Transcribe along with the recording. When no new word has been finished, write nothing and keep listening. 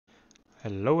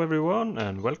Hello everyone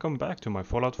and welcome back to my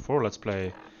Fallout 4 Let's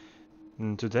Play.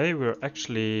 And today we're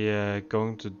actually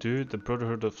going to do the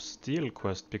Brotherhood of Steel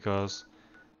quest because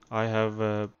I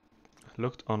have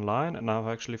looked online and I've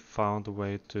actually found a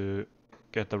way to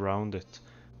get around it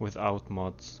without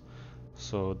mods.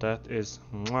 So that is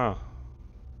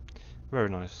very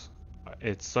nice.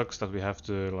 It sucks that we have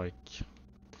to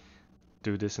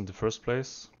do this in the first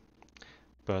place,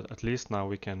 but at least now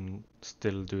we can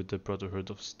still do the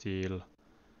Brotherhood of Steel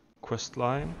quest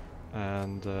line,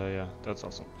 and yeah, that's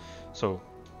awesome. So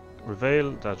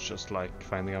reveal, that's just like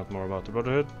finding out more about the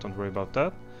Brotherhood, don't worry about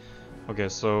that. Okay,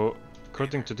 so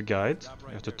according to the guide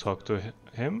you have to talk to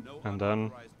him, and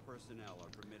then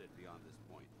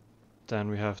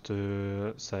we have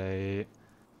to say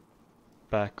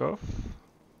back off.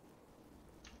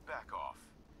 Back off.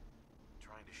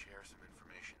 Trying to share some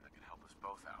information that can help us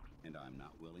both out. And I'm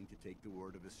not willing to take the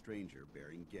word of a stranger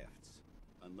bearing gifts.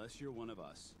 Unless you're one of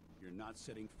us, you're not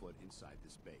setting foot inside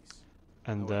this base.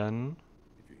 And However, then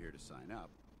if you're here to sign up,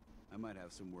 I might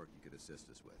have some work you could assist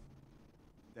us with.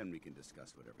 Then we can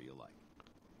discuss whatever you like.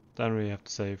 we have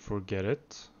to say forget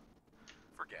it.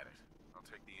 Forget it. I'll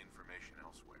take the information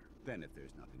elsewhere. Then if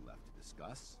there's nothing left to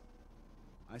discuss,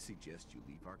 I suggest you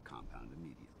leave our compound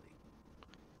immediately.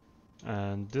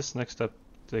 And this next step,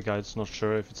 the guide's not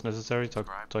sure if it's necessary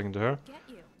talking to her,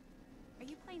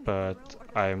 but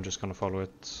I am just gonna follow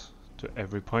it to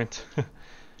every point.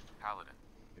 Paladin.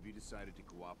 Have you decided to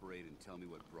cooperate and tell me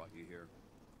what brought you here?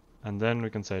 And then we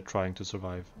can say trying to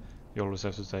survive. You always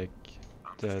have to take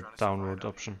I'm just the trying to downward survive out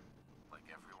option. here, like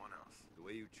everyone else. The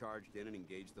way you charged in and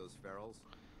engaged those ferals,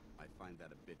 I find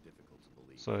that a bit difficult to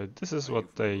believe. So this is Are you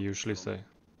what they from usually Brotherhood?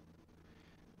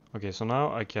 say. Okay, so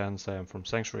now I can say I'm from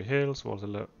Sanctuary Hills, Vault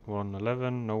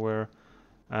 111, nowhere,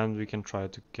 and we can try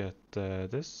to get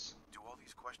this. Do all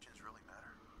these questions really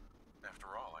matter? After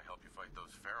all, I help you fight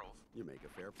those ferals. You make a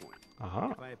fair point.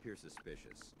 Aha. If I appear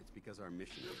suspicious, it's because our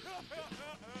mission is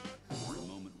from the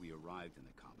moment we arrived in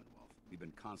the Commonwealth. We've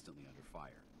been constantly under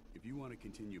fire. If you want to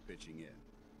continue pitching in,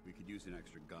 we could use an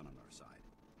extra gun on our side.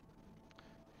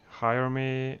 Hire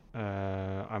me.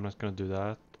 I'm not gonna do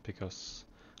that because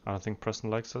I don't think Preston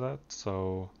likes that,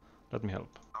 so let me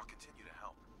help. I'll continue to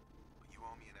help, but you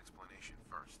owe me an explanation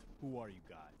first. Who are you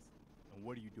guys? And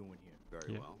what are you doing here?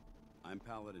 Very Yeah. well. I'm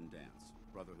Paladin Danse,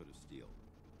 Brotherhood of Steel.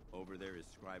 Over there is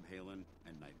Scribe Halen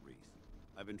and Knight Reese.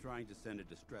 I've been trying to send a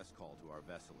distress call to our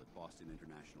vessel at Boston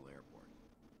International Airport,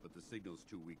 but the signal's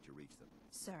too weak to reach them.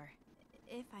 Sir,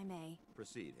 if I may,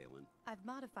 Proceed, Halen. I've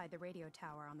modified the radio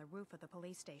tower on the roof of the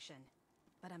police station,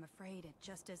 but I'm afraid it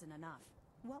just isn't enough.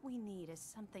 What we need is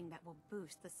something that will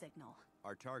boost the signal.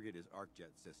 Our target is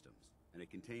ArcJet Systems, and it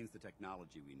contains the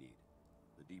technology we need,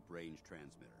 the deep-range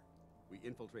transmitter. We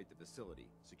infiltrate the facility,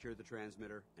 secure the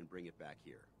transmitter, and bring it back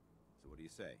here. So what do you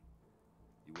say?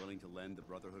 You willing to lend the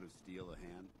Brotherhood of Steel a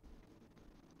hand?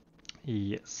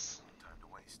 Yes. No time to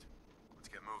waste. Let's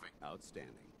get moving.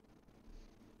 Outstanding.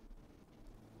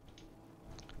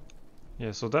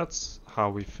 Yeah, so that's how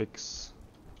we fix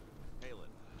Halen,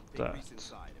 take that. Reese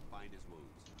inside and find his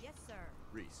wounds. Yes, sir.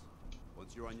 Reese,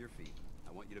 once you're on your feet,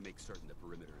 I want you to make certain the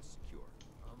perimeter is secure.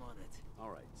 I'm on it. All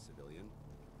right, civilian.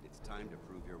 It's time to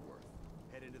prove your worth.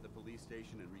 Head into the police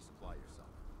station and resupply yourself.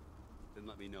 Then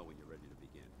let me know when you're ready to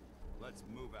begin. Let's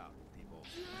move out, people.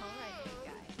 All right,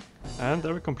 big guy. And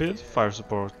there we completed fire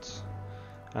support.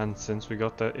 And since we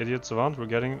got the idiot savant, we're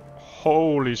getting,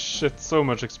 holy shit, so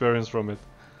much experience from it.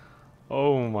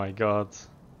 Oh my god.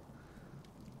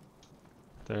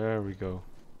 There we go.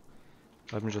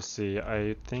 Let me just see.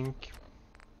 I think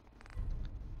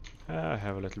I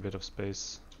have a little bit of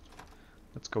space.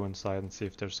 Let's go inside and see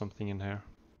if there's something in here.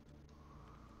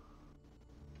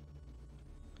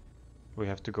 We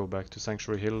have to go back to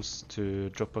Sanctuary Hills to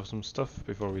drop off some stuff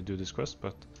before we do this quest,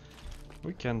 but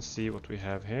we can see what we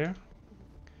have here.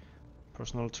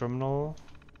 Personal terminal.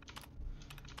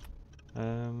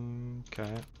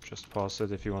 Okay, just pause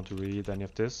it if you want to read any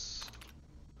of this.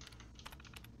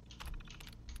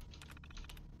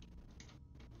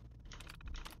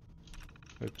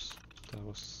 Oops, that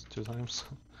was 2 times.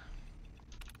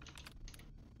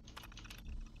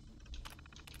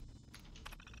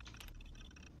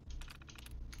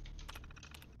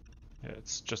 Yeah,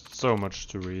 it's just so much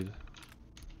to read.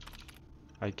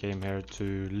 I came here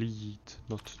to lead,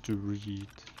 not to read.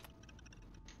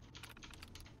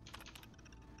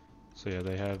 So yeah,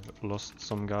 they have lost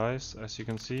some guys, as you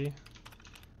can see.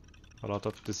 A lot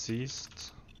of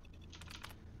deceased.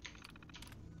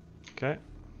 Okay.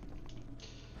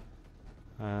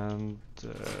 And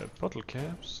bottle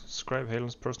caps. Scribe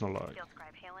Halen's personal log. Still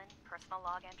Scribe Halen, personal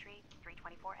log entry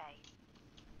 324A.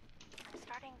 I'm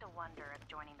starting to wonder if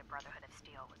joining the Brotherhood of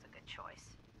Steel was a good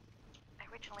choice. I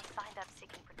originally signed up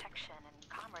seeking protection and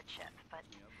comradeship, but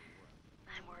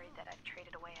I'm worried that I've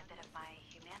traded away a bit of my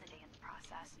humanity in the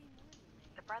process.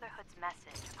 The Brotherhood's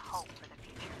message and hope for the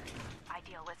future is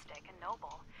idealistic and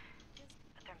noble,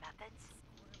 but their methods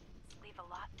leave a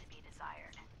lot to be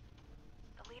desired.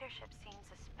 The leadership seems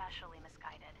especially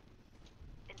misguided.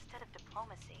 Instead of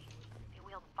diplomacy, they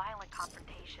wield violent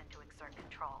confrontation to exert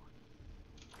control.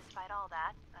 Despite all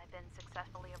that, I've been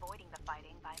successfully avoiding the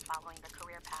fighting by following the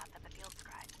career path of a field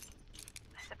scribe.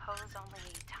 I suppose only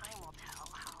time will tell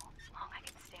how long I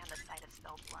can stand the sight of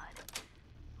spilled blood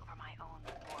over my own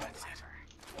moral fiber.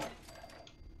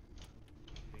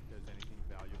 Think there's anything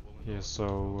valuable in Yeah, those?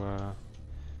 so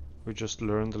we just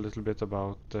learned a little bit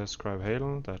about Scribe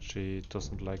Halen, that she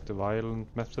doesn't like the violent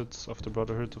methods of the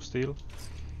Brotherhood of Steel.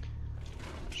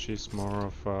 She's more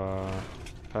of a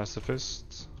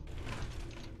pacifist.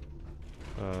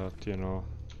 But, you know,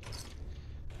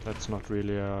 that's not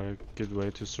really a good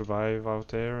way to survive out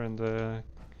there in the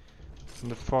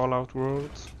Fallout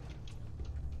world.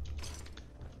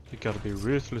 You gotta be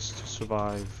ruthless to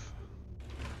survive.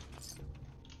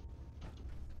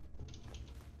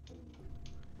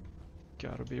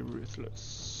 Gotta be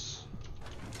ruthless.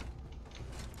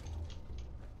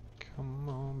 Come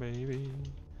on, baby.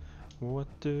 What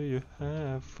do you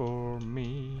have for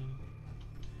me?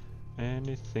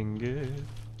 Anything good?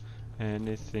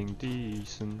 Anything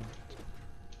decent?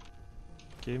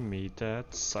 Give me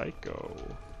that psycho.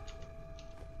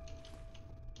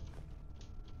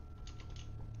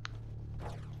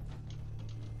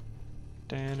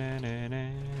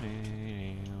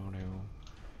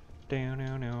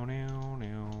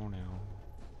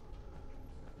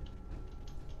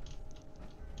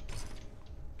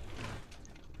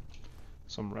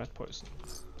 Some rat poison.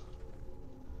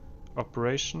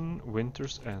 Operation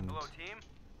Winter's End. Hello, team.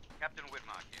 Captain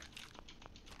Whitmark here.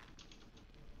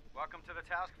 Welcome to the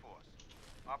task force.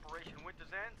 Operation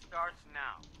Winter's End starts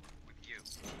now, with you.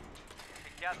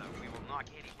 Together, we will knock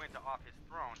Eddie Winter off his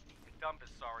throne and dump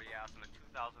his sorry ass in a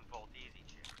 2,000-volt easy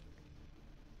chair.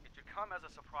 It should come as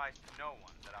a surprise to no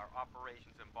one that our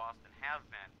operations in Boston have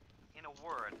been, in a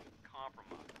word,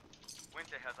 compromised.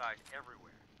 Winter has eyes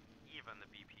everywhere, even the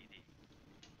BPD.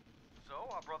 So,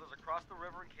 our brothers across the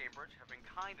river in Cambridge have been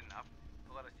kind enough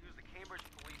to let us use the Cambridge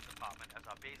Police Department as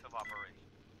our base of operations.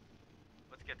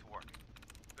 Let's get to work.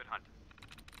 Good hunting.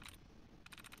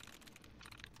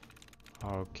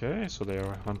 Okay, so they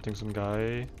are hunting some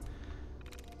guy,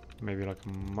 maybe like a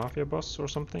mafia boss or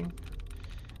something.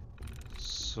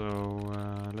 So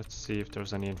let's see if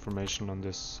there's any information on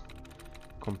this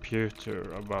computer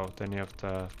about any of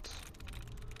that.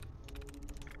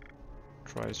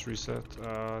 Tries reset.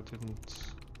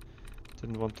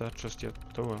 Didn't want that just yet.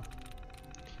 But oh well.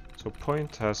 So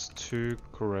point has 2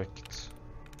 correct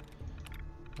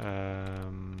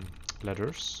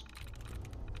letters.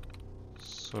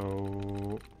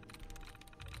 So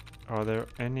are there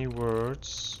any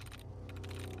words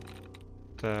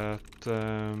that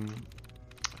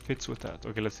fits with that?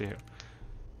 Okay, let's see here.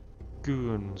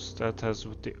 Goons, that has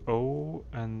with the O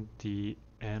and the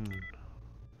N.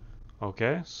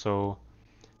 Okay, so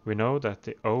we know that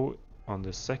the O on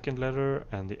the second letter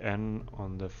and the N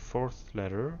on the 4th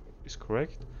letter is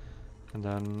correct. And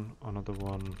then another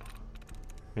one,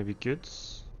 maybe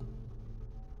goods?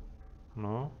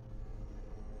 No?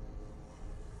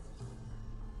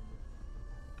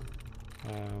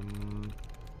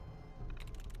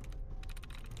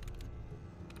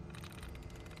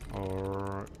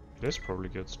 Or it is probably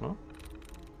goods, no?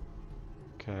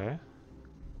 Okay.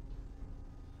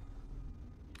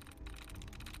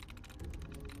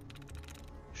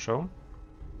 Shown?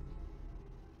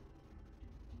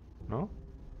 No?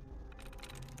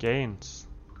 Gains.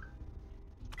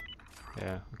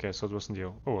 Yeah, okay, so it wasn't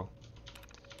you. Oh well.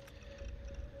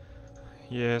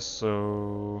 Yeah,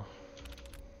 so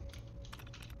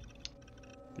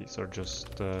these are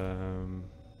just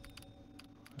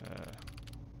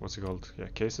what's it called? Yeah,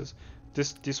 cases.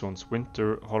 These ones,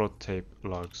 winter holotape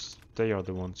logs. They are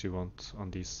the ones you want on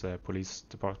these police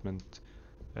department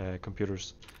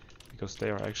computers, because they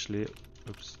are actually,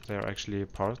 they are actually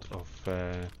part of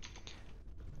a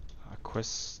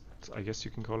quest, I guess you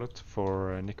can call it,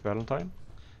 for Nick Valentine.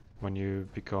 When you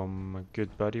become a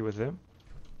good buddy with him,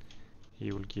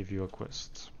 he will give you a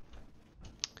quest.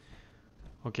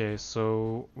 Okay,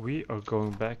 so we are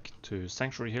going back to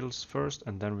Sanctuary Hills first,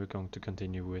 and then we're going to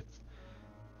continue with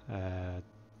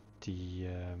the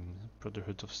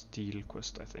Brotherhood of Steel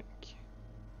quest, I think.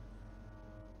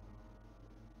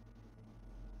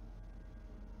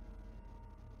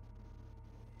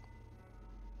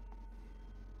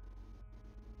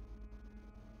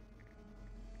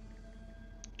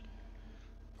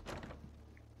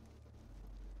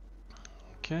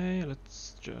 Okay,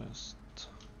 let's just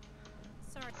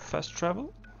Sorry. fast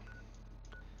travel.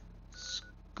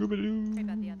 Scooby-Doo. Sorry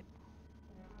about the other.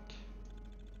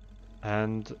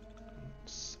 And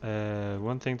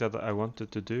one thing that I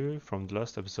wanted to do from the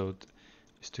last episode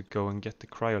is to go and get the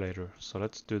cryolator. So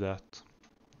let's do that.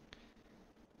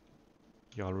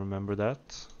 Y'all remember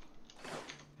that?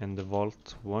 In the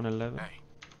vault 111. Hey,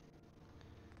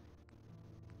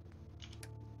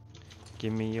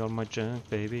 Give me all my junk,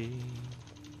 baby.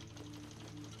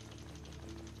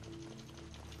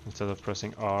 Instead of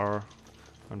pressing R,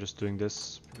 I'm just doing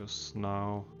this because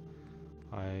now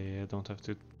I don't have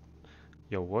to.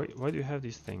 Yo, why do you have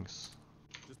these things?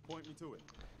 Just point me to it.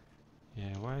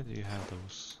 Yeah, why do you have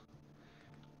those?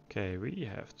 Okay, we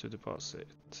have to deposit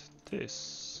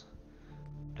this.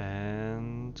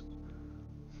 And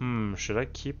should I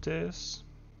keep this?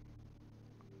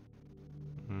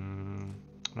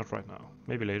 Not right now.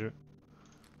 Maybe later.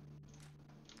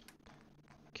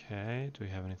 Okay, do we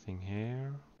have anything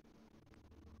here?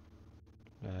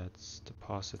 Let's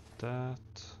deposit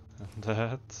that and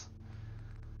that.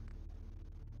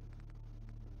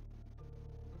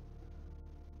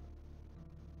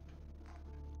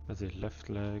 That's it, left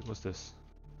leg, what's this?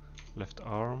 Left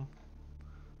arm,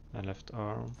 and left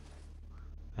arm,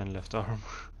 and left arm.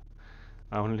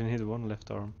 I only need one left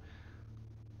arm.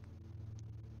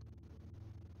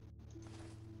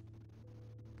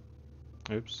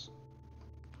 Oops.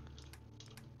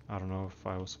 I don't know if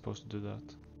I was supposed to do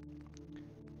that.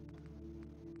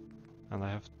 And I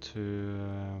have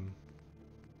to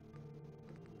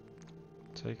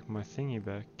take my thingy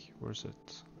back. Where's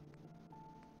it?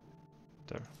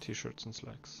 There, t-shirts and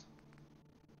slacks.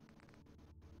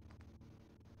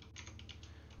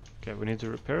 Okay, we need to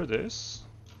repair this.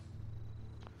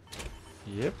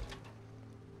 Yep.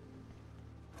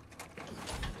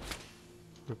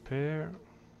 Repair.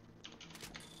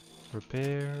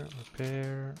 Repair,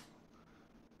 repair.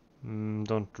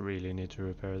 Don't really need to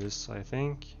repair this, I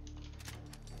think.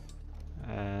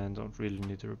 And don't really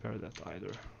need to repair that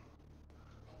either.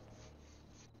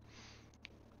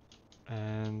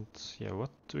 And yeah, what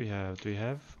do we have? Do we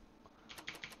have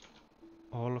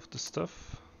all of the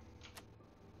stuff?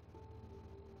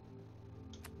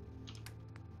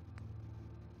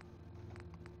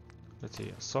 Let's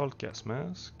see, assault gas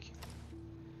mask.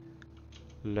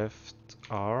 Left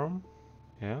arm,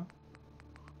 yeah.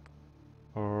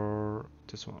 Or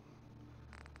this one.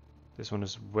 This one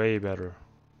is way better.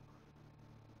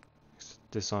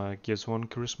 This gives 1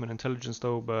 charisma and intelligence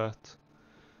though, but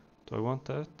do I want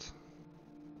that?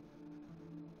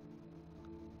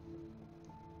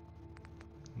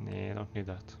 Nah, I don't need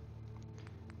that.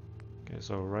 Okay,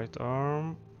 so right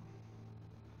arm.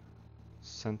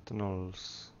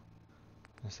 Sentinels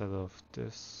instead of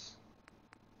this.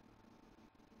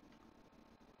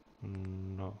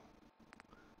 No.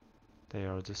 They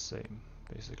are the same,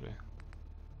 basically.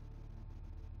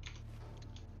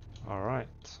 Alright.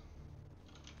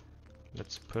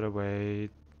 Let's put away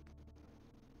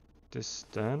this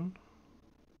then.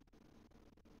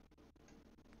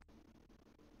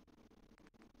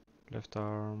 Left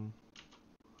arm.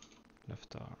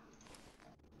 Left arm.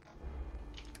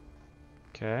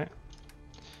 Okay.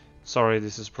 Sorry,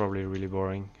 this is probably really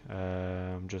boring.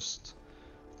 I'm just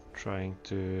trying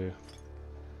to,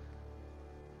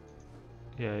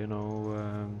 yeah, you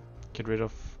know, get rid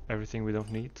of everything we don't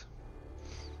need.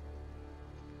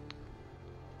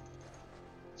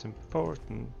 It's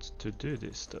important to do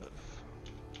this stuff.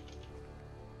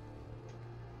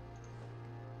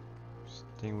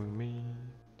 Thing we meet.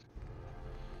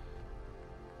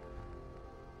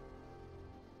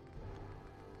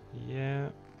 Yeah.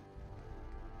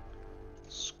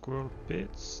 Squirrel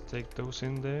bits, take those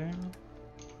in there.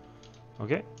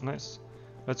 Okay, nice.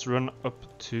 Let's run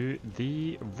up to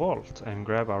the vault and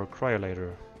grab our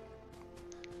cryolator.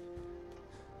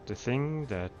 The thing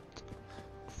that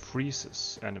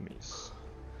freezes enemies.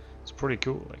 It's pretty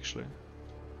cool, actually.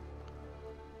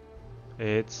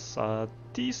 It's a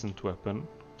decent weapon.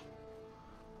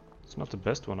 It's not the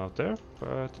best one out there,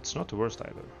 but it's not the worst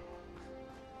either.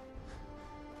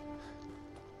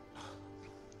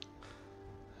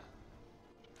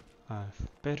 A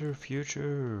better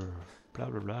future, blah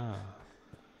blah blah.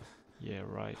 Yeah,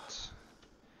 right.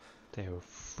 They were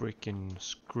freaking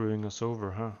screwing us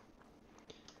over, huh?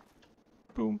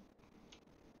 Boom.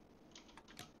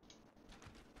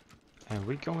 And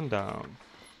we're going down.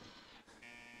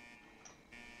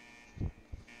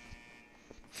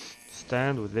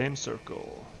 Stand within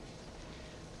circle.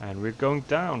 And we're going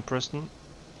down, Preston.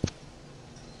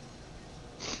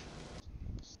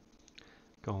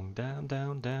 Going down,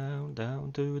 down, down,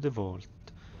 down to the vault.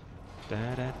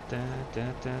 Da da da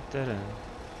da da da da.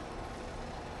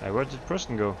 Hey, where did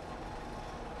Preston go?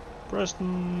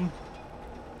 Preston!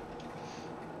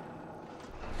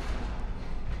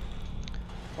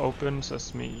 Open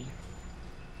sesame.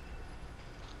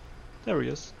 There he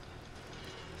is.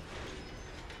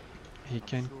 He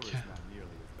can. Sure it's not nearly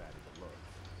as bad as it looks.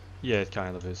 Yeah, it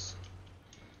kind of is.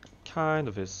 Kind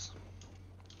of is.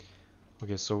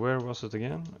 Okay, so where was it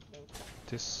again?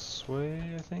 This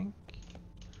way, I think?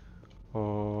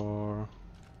 Or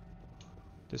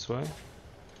this way?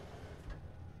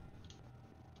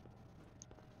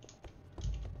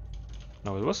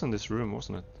 No, it was in this room,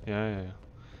 wasn't it? Yeah.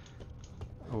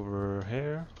 Over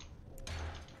here?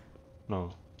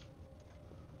 No.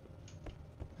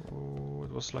 Oh,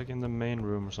 it was like in the main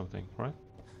room or something, right?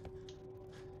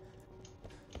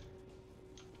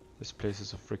 This place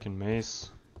is a freaking maze.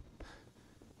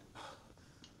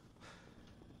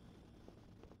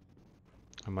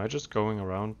 Am I just going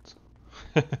around?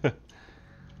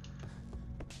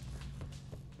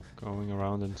 Going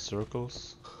around in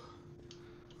circles?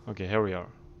 Okay, here we are.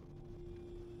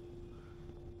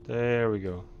 There we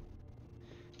go.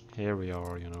 Here we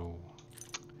are, you know.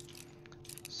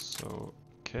 So,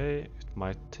 okay, it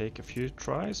might take a few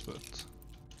tries, but...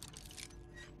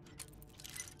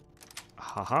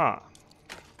 Haha!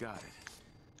 Got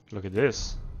it. Look at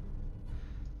this.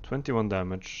 21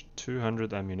 damage,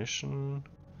 200 ammunition.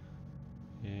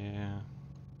 Yeah.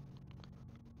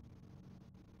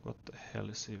 What the hell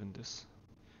is even this?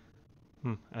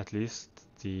 At least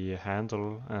the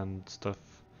handle and stuff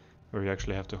where you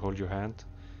actually have to hold your hand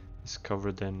is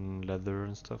covered in leather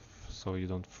and stuff, so you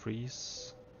don't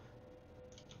freeze.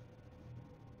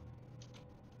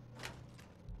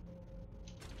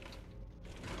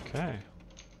 Okay.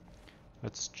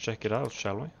 Let's check it out,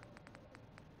 shall we?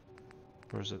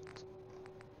 Where is it?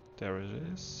 There it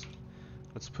is.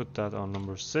 Let's put that on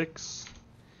number 6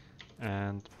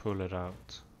 and pull it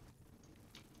out.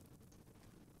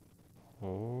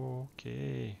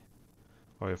 Okay.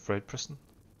 Are you afraid, Preston?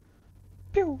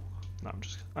 Pew! No,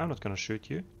 I'm not gonna shoot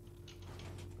you.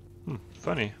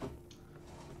 Funny.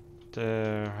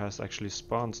 There has actually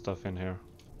spawned stuff in here.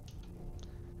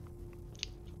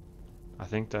 I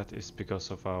think that is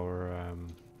because of our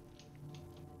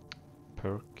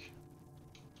perk.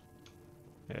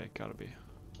 Yeah, it gotta be.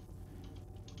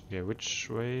 Okay, which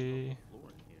way?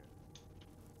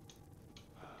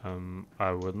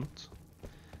 I wouldn't.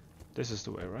 This is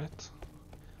the way, right?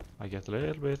 I get a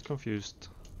little bit confused.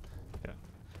 Yeah,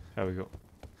 here we go.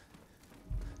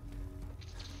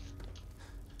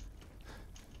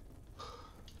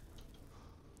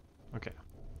 Okay.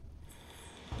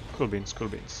 Cool beans, cool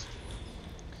beans.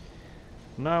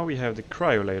 Now we have the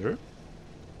cryolator.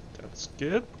 That's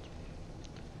good.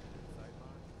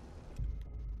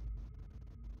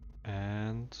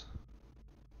 And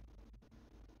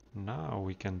now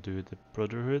we can do the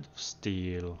Brotherhood of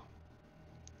Steel.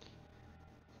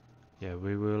 Yeah,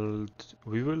 we will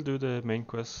do the main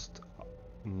quest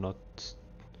not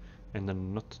in the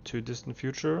not too distant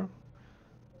future,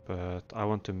 but I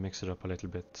want to mix it up a little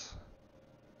bit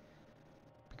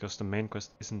because the main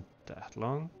quest isn't that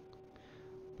long.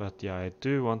 But yeah, I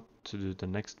do want to do the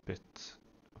next bit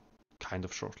kind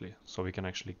of shortly, so we can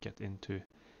actually get into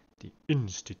the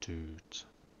Institute,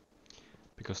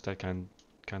 because that kind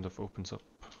of opens up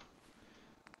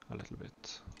a little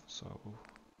bit. So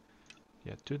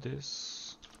yeah, do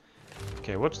this.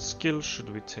 Okay, what skill should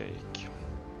we take?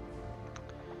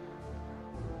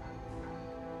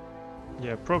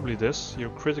 Yeah, probably this.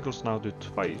 Your criticals now do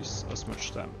twice as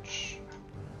much damage,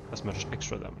 as much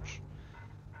extra damage.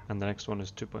 And the next one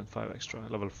is 2.5 extra,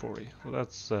 level 40. So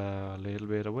that's a little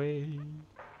bit away.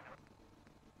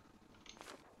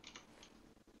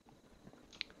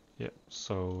 Yeah,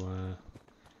 so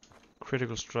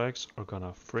critical strikes are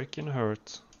gonna freaking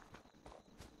hurt.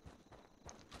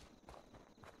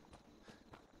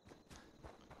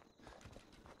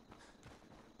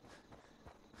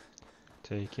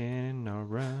 Taking a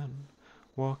run,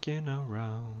 walking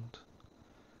around.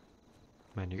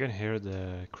 Man, you can hear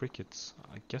the crickets.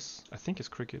 I think it's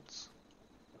crickets.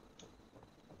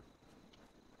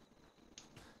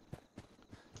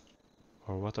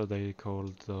 Or what are they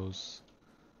called? Those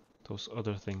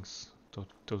other things.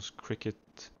 Those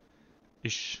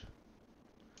cricket-ish.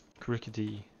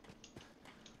 Crickety.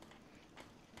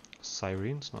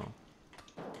 Sirens? No.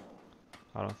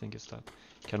 I don't think it's that.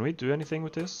 Can we do anything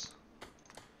with this?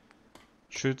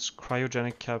 Shoots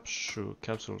cryogenic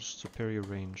capsules, superior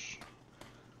range.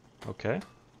 Okay.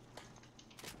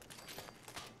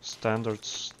 Standard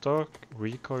stock,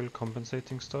 recoil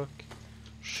compensating stock.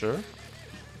 Sure.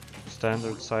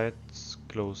 Standard sights,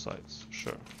 glow sights.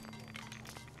 Sure.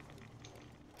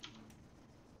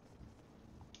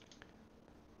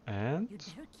 And You'd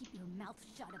better keep your mouth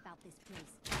shut about this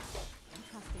place.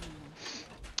 Don't trust anyone.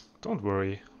 don't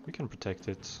worry, we can protect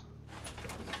it.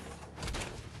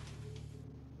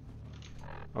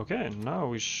 Okay, now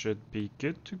we should be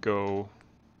good to go.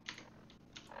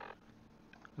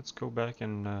 Let's go back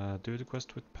and do the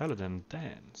quest with Paladin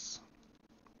Danse.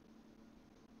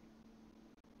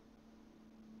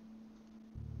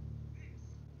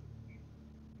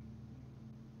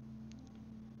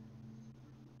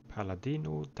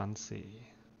 Paladino Danse.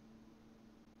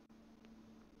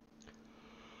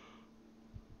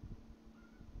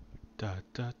 Da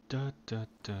da da da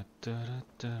da da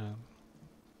da.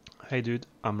 Hey dude,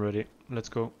 I'm ready. Let's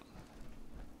go.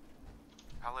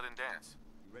 Paladin Danse.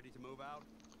 You ready to move out?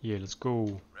 Yeah, let's go.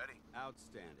 Ready?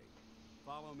 Outstanding.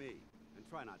 Follow me, and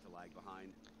try not to lag behind.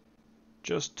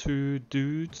 Just two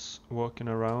dudes walking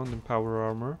around in power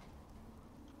armor.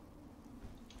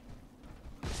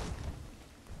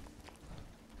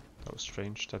 That was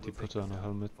strange that he We'll put take on this a out.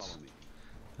 helmet Follow me.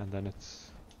 and then it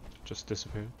just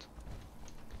disappeared.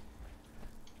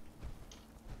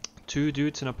 Two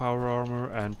dudes in a power armor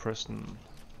and Preston.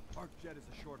 Arcjet is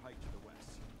a short hike to the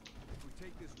west. If we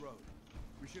take this road,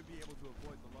 we should be able to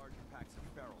avoid the larger packs of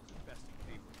ferals infesting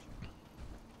Cambridge.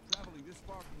 Traveling this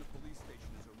far from the police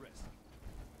station is a risk.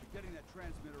 But getting that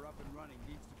transmitter up and running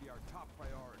needs to be our top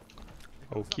priority. If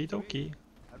it was up Okie to me, dokie.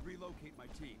 I'd relocate my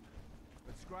team.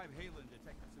 But Scribe Halen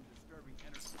detected some disturbing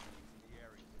energy readings in the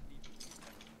areas that need to be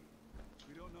investigated.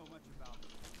 We don't know much about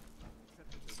them, except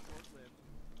that they're short-lived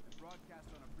and broadcast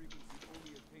on a frequency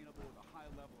only obtainable with a high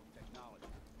level of technology.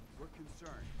 We're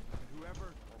concerned that whoever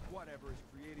or whatever is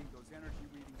creating those energy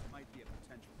readings might be a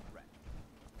potential threat.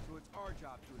 So it's our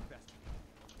job to investigate.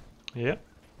 Yeah.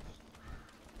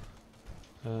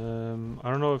 I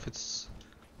don't know if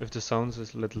the sound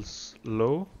is a little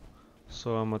low,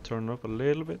 so I'm gonna turn it up a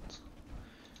little bit.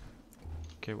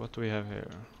 Okay, what do we have here?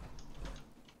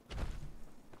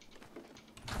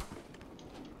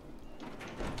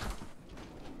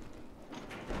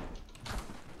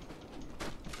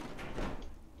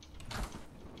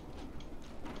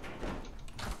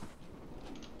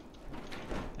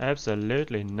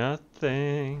 Absolutely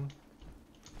nothing.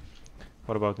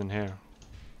 What about in here?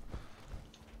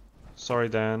 Sorry,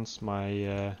 Danse,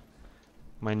 my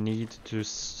need to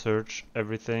search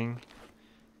everything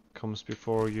comes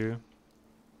before you.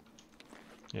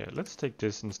 Yeah, let's take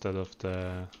this instead of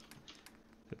the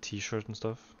t-shirt and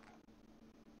stuff.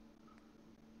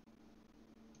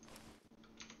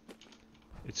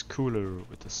 It's cooler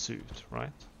with the suit,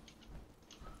 right?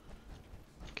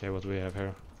 Okay, what do we have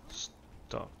here?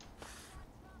 Stop.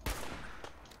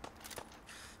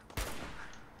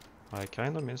 I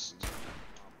kinda missed.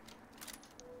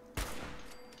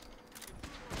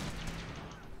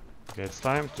 Okay, it's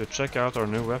time to check out our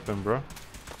new weapon, bro.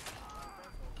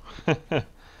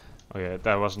 Okay,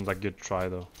 that wasn't a good try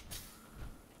though. It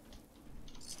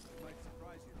might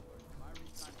surprise you to learn that my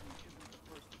reconnaissance isn't the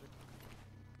first of its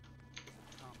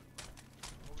common.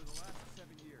 Over the last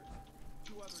 7 years,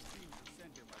 2 other teams were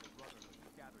sent here by the Brotherhood to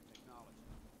gather technology.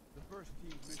 The first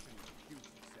team's mission was a huge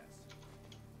success.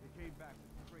 They came back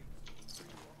with crates of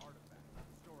pre-war artifacts and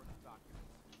historical documents.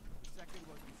 The second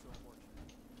wasn't so fortunate.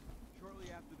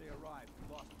 Shortly after they arrived,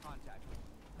 we lost contact with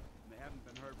them, and they haven't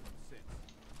been heard from since.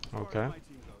 As far Okay. as my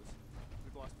team goes,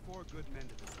 we've lost 4 good men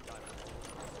to this gun.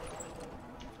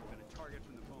 We've been a target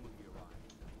from the moment we arrived.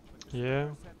 But despite Yeah.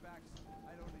 our setbacks,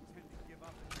 I don't intend to give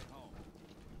up and get home.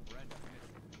 We're at mission.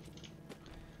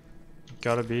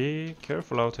 Gotta be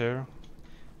careful out here.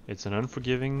 It's an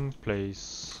unforgiving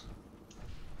place.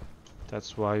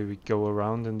 That's why we go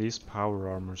around in these power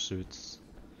armor suits.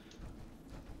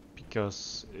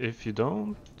 Because if you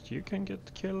don't, you can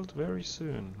get killed very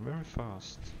soon, very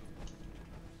fast.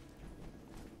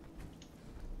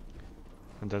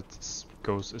 And that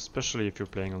goes especially if you're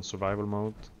playing on survival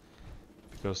mode.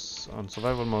 Because on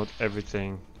survival mode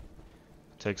everything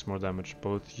takes more damage,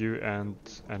 both you and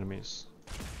enemies.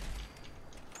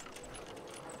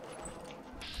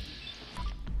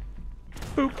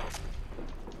 Boop!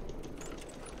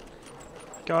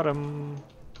 Got him!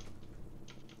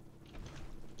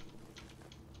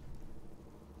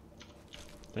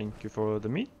 Thank you for the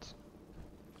meat.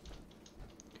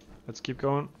 Let's keep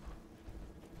going.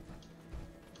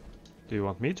 Do you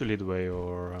want me to lead the way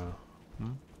or...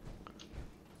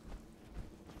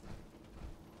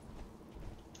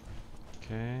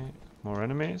 Okay, more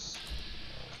enemies.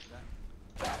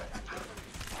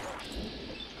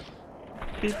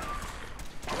 Beep.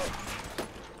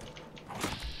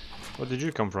 Where did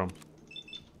you come from?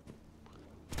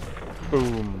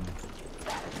 Boom.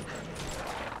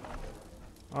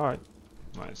 Alright,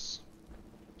 nice.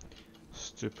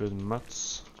 Stupid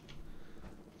mutts.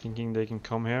 Thinking they can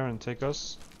come here and take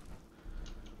us?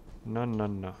 No, no,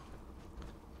 no.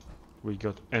 We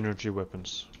got energy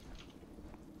weapons.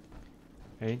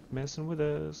 Ain't messing with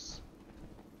us.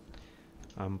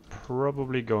 I'm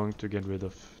probably going to get rid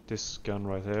of this gun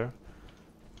right here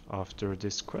after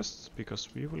this quest, because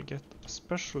we will get a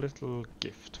special little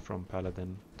gift from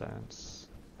Paladin Danse.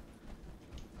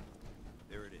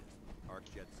 There it is, arc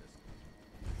jet system.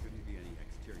 There shouldn't be any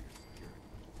exterior security,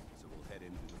 so we'll head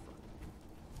in through the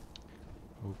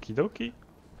front. Okie dokie.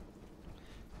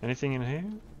 Anything in here?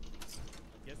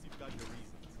 Guess you've got your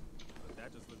reasons, but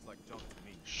that just looks like junk to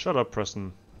me. Shut up,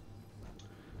 Preston.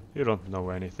 You don't know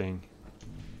anything.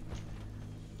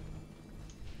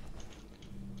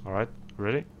 Alright,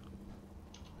 ready?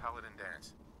 Paladin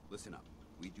Danse. Listen up.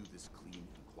 We do this clean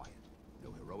and quiet.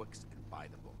 No heroics and by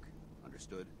the book.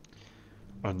 Understood?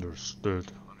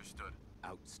 Understood. Understood.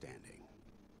 Outstanding.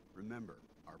 Remember,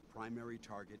 our primary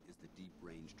target is the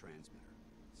deep-range transmitter.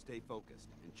 Stay focused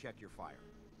and check your fire.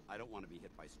 I don't want to be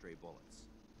hit by stray bullets.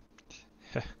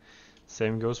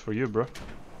 Same goes for you, bro.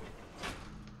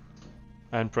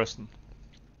 And Preston.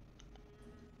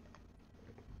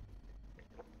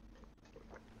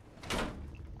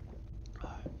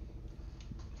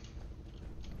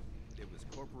 It was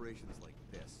corporations like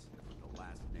this that put the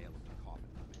last nail in the coffin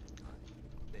for mankind.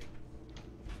 They...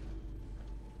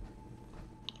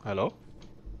 Hello?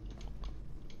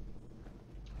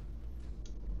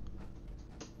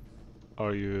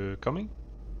 Are you coming?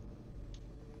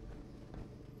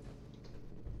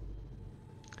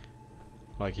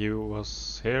 Like he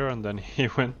was here and then he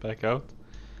went back out.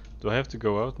 Do I have to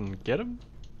go out and get him?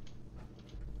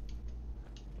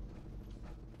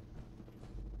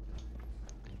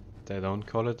 They don't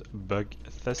call it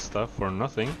Bug-Thesta for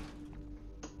nothing.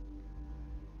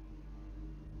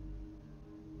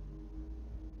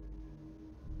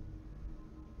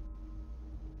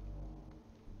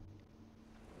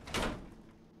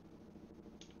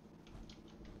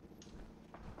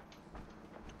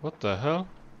 What the hell?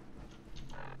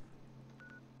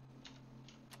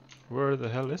 Where the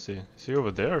hell is he? Is he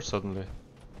over there suddenly?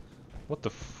 What the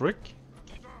frick?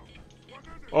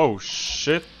 Oh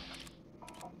shit!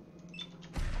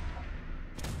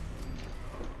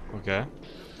 Okay.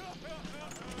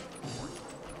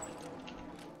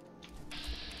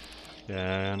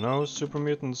 Yeah, no super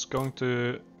mutants going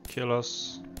to kill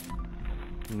us.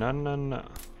 No, no, no.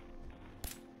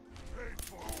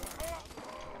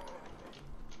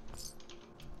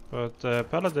 But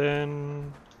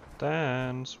Paladin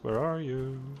Danse, where are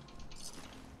you?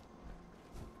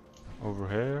 Over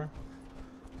here?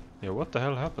 Yeah, what the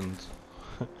hell happened?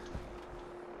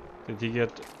 Did he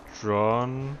get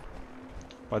drawn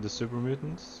by the super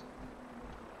mutants?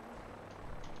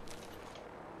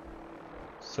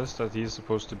 Says that he's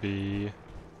supposed to be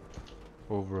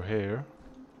over here.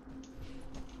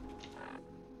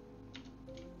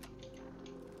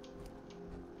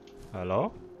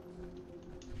 Hello?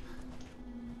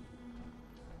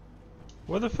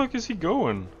 Where the fuck is he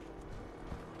going?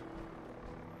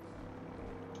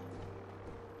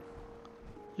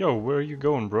 Yo, where are you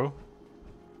going, bro?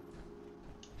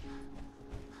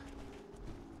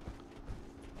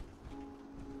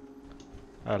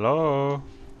 Hello?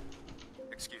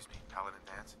 Excuse me, Paladin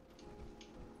Danse.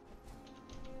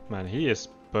 Man, he is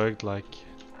bugged like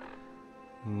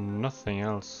nothing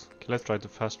else. Okay, let's try to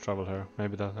fast travel here.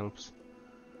 Maybe that helps.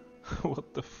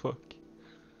 What the fuck?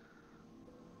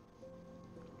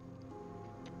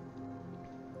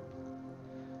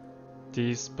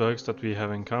 These bugs that we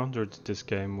have encountered this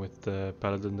game with the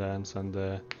Paladin Danse and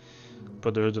the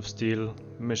Brotherhood of Steel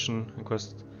mission and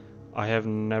quest, I have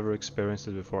never experienced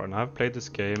it before, and I've played this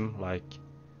game like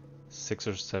 6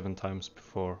 or 7 times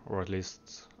before, or at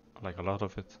least like a lot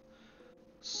of it.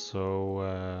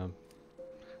 So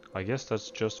I guess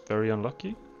that's just very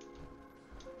unlucky.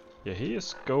 Yeah, he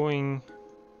is going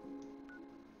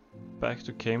back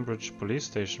to Cambridge police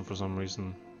station for some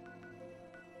reason.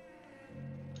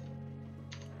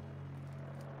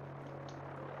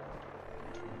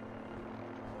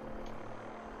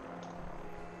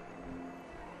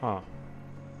 Huh.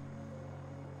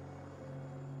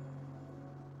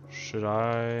 Should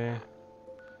I...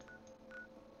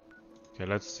 Okay,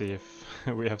 let's see if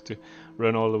we have to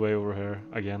run all the way over here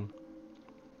again.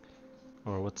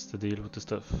 Or what's the deal with the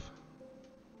stuff?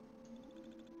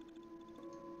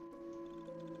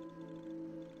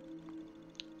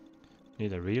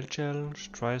 Need a real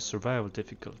challenge? Try survival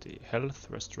difficulty. Health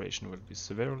restoration will be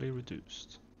severely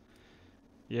reduced.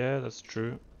 Yeah, that's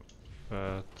true.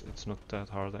 But it's not that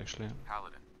hard actually.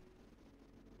 Paladin.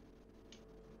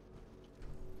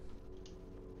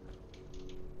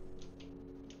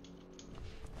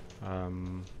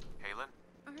 Halen?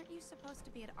 Aren't you supposed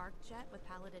to be at ArcJet with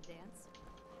Paladin Danse?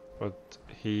 But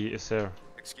he is there.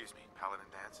 Excuse me, Paladin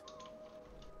Danse?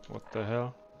 What the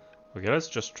hell? Okay, let's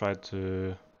just try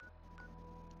to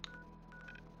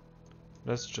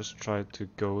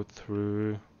go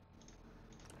through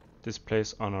this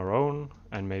place on our own,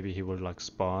 and maybe he will like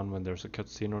spawn when there's a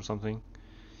cutscene or something.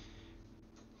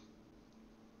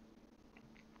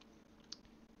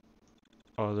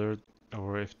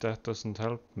 Or if that doesn't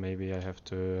help, maybe I have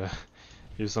to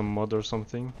use some mod or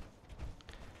something.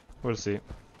 We'll see.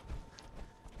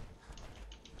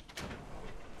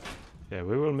 Yeah,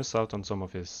 we will miss out on some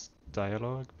of his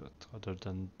dialogue, but other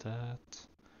than that,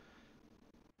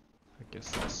 I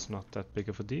guess it's not that big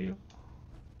of a deal.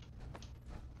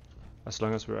 As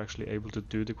long as we're actually able to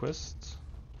do the quest.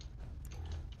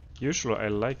 Usually I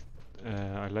like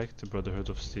the Brotherhood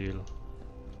of Steel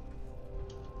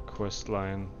quest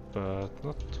line, but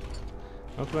not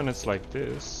when it's like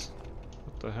this.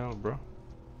 What the hell, bro?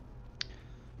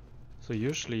 So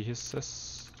usually he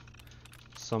says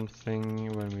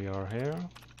something when we are here.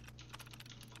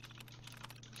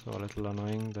 So a little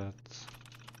annoying that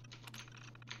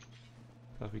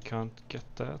we can't get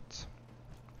that.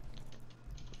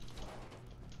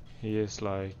 He is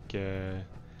like,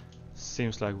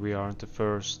 seems like we aren't the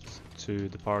first to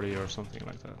the party or something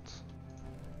like that.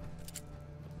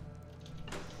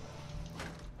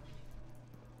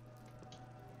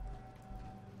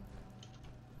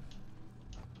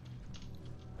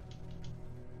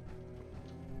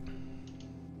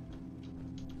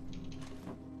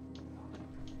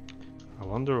 I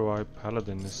wonder why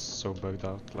Paladin is so bugged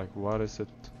out. Like, what is it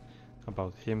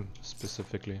about him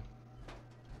specifically?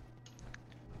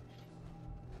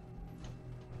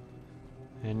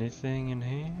 Anything in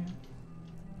here?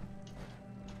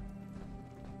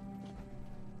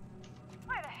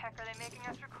 Why the heck are they making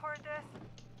us record this?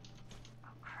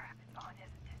 Oh crap, it's on,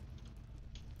 isn't it?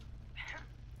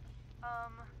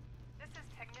 This is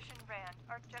Technician Rand,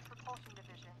 ArcJet Propulsion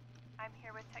Division. I'm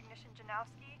here with Technician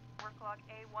Janowski, work log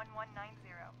A1190.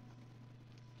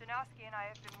 Janowski and I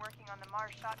have been working on the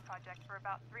Mars Shot project for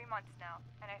about 3 months now,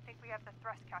 and I think we have the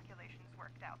thrust calculations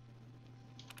worked out.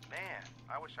 Man,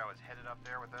 I wish I was headed up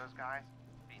there with those guys.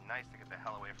 It'd be nice to get the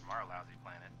hell away from our lousy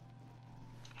planet.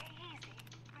 Hey, easy.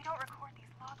 If we don't record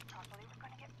these logs properly, we're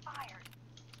gonna get fired.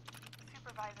 The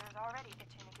supervisor is already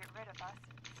itching to get rid of us,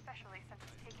 especially since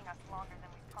it's taking us longer than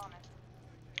we promised.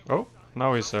 Oh,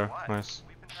 now he's there. What? Nice.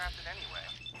 We've been drafted anyway.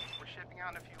 We're shipping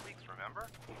out in a few weeks, remember?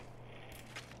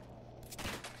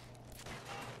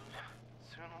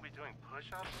 Soon we'll be doing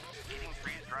push-ups, eating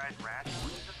freeze-dried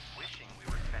rations, just wishing we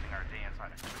were spending our day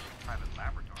inside a cushy private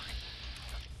laboratory.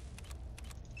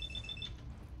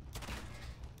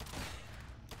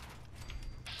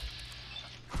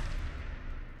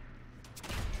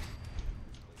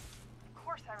 Of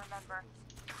course I remember,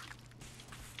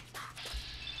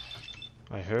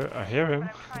 I hear him.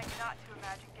 but I'm trying not to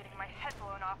imagine getting my head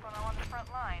blown off when I'm on the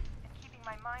front line, and keeping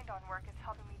my mind on work is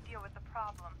helping me deal with the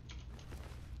problem.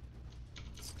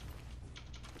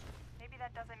 Maybe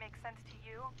that doesn't make sense to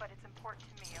you, but it's important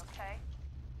to me, okay?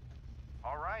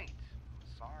 All right.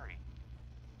 Sorry.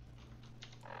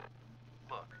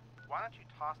 Look, why don't you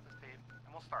toss this tape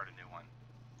and we'll start a new one.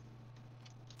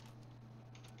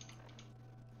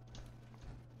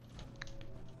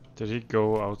 Did he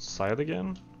go outside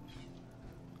again?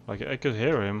 Like, I could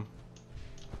hear him.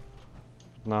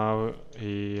 Now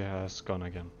he has gone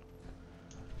again.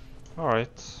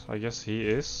 Alright, I guess he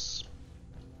is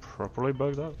properly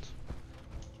bugged out.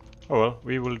 Oh well,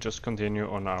 we will just continue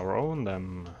on our own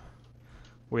then.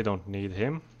 We don't need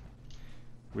him.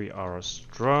 We are a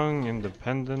strong,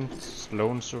 independent,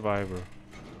 lone survivor.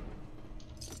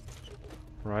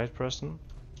 Right, Preston?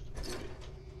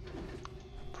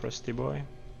 Presty boy?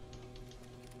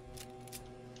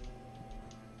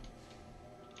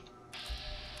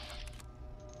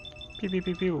 Pew pew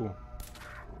pew pew.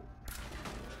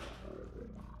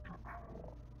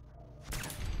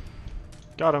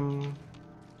 Got him.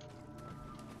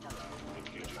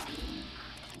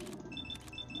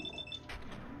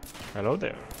 Hello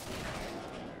there.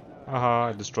 Haha,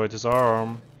 I destroyed his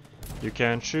arm. You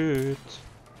can't shoot.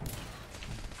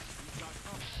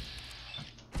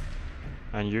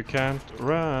 And you can't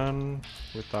run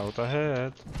without a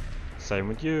head. Same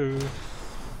with you.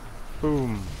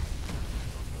 Boom.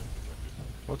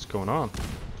 What's going on?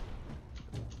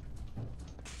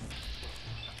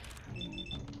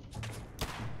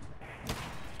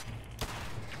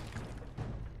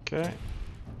 Okay.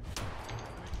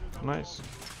 Nice.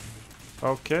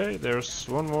 Okay, there's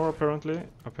one more apparently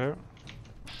up here.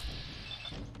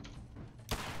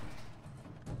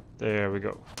 There we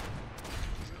go.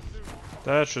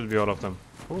 That should be all of them.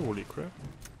 Holy crap.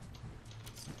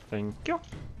 Thank you.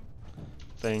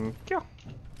 Thank you.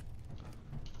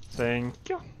 Thank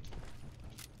you.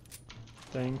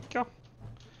 Thank you.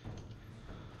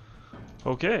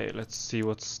 Okay, let's see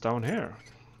what's down here.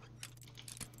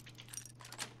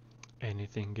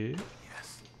 Anything good?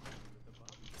 Yes.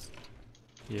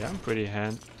 Yeah, I'm pretty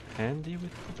handy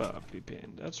with the bobby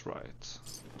pin, that's right.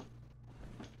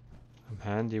 I'm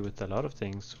handy with a lot of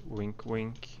things. Wink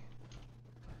wink.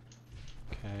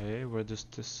 Okay, where does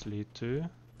this lead to?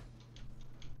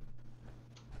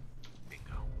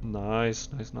 Bingo. Nice,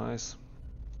 nice, nice.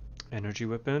 Energy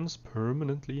weapons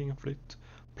permanently inflict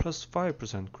plus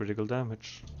 5% critical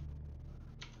damage.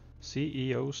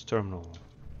 CEO's terminal.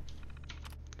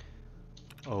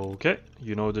 Okay,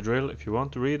 you know the drill. If you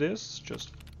want to read this,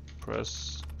 just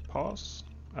press pause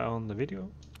on the video.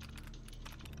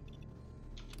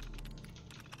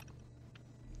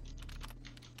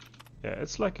 Yeah,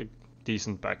 it's like a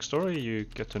decent backstory. You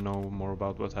get to know more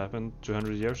about what happened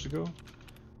 200 years ago.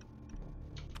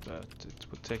 But it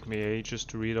would take me ages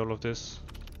to read all of this.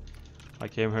 I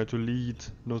came here to lead,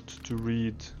 not to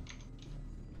read.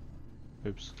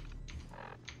 Oops.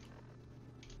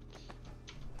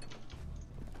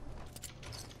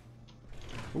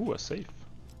 Ooh, a safe.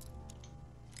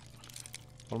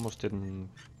 Almost didn't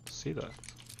see that.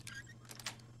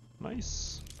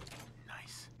 Nice.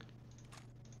 Nice.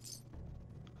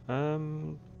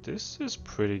 This is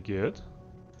pretty good.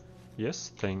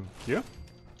 Yes, thank you.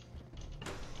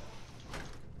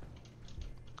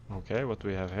 Okay, what do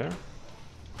we have here?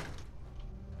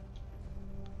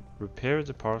 Repair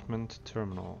department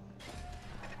terminal.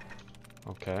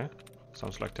 Okay,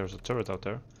 sounds like there's a turret out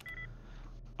there.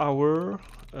 Our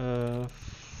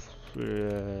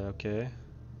okay.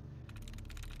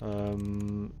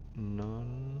 None.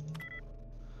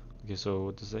 Okay,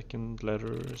 so the second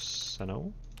letter is an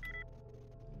O.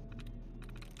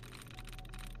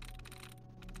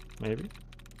 Maybe.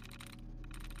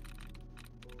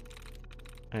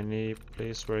 Any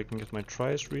place where I can get my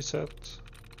tries reset?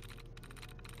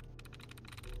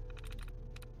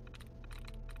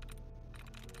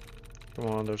 Come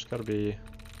on, there's gotta be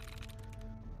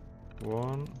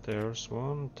one. There's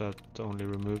one that only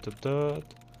removed a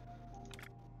dot,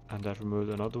 and that removed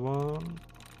another one.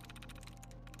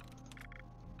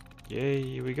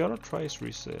 Yay, we got a tries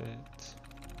reset.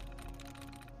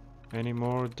 Any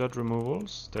more dot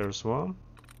removals? There's one.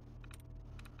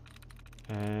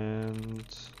 And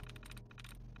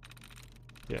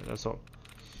yeah, that's all.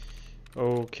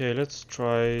 Okay, let's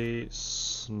try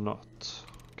snot.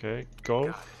 Okay,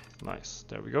 golf. Nice,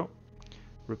 there we go.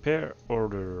 Repair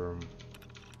order.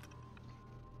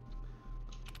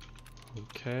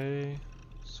 Okay,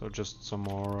 so just some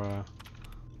more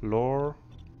lore.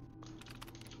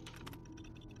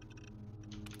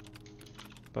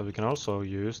 But we can also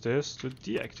use this to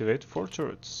deactivate 4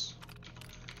 turrets.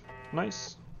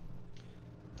 Nice.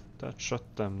 That shut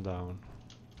them down.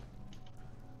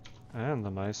 And a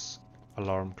nice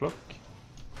alarm clock.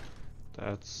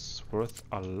 That's worth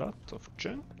a lot of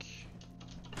junk.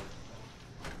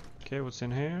 Okay, what's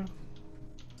in here?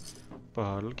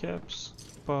 Bottle caps.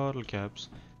 Bottle caps.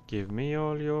 Give me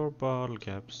all your bottle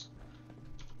caps.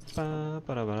 Ba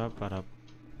ba da ba da ba da.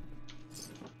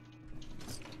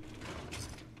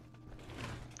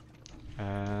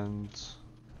 And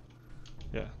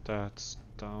yeah, that's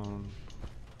down.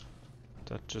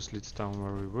 That just leads down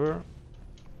where we were.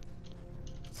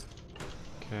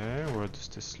 Okay, where does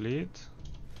this lead?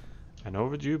 An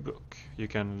overdue book. You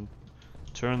can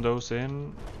turn those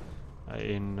in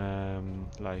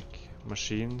like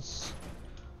machines,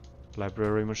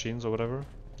 library machines or whatever,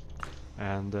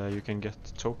 and you can get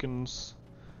tokens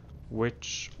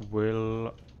which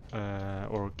will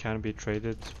or can be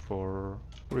traded for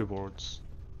rewards.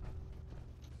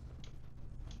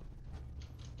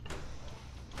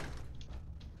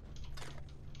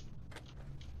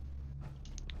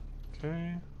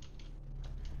 Okay.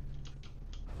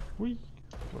 Whee!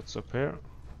 What's up here?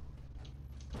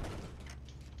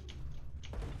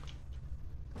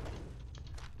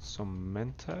 Some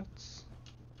mentats.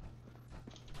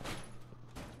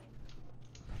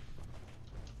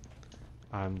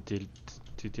 I'm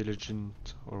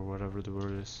diligent, or whatever the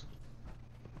word is.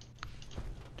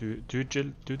 Due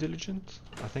diligent?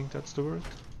 I think that's the word.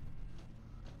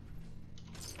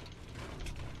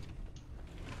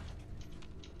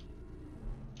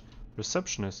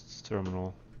 Receptionist's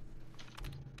terminal.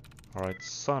 Alright,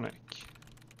 Sonic.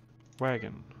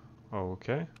 Wagon. Oh,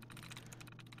 okay.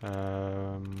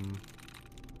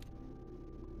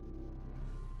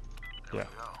 Yeah.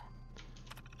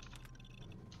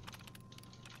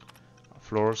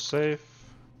 Floor safe.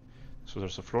 So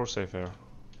there's a floor safe here.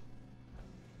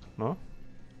 No?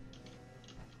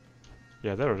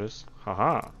 Yeah, there it is.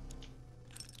 Haha.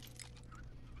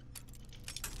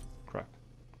 Crap.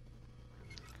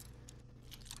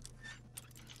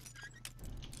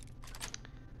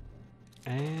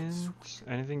 And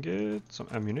anything good? Some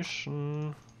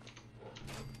ammunition.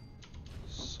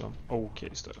 Some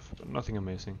okay stuff, but nothing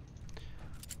amazing.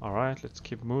 Alright, let's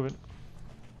keep moving.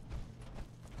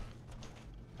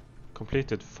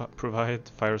 Completed. Provide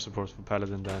fire support for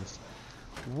Paladin Danse.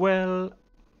 Well,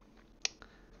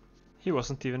 he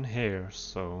wasn't even here,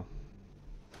 so...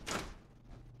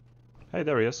 Hey,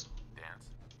 there he is.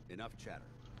 Danse. Enough chatter.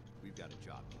 We've got a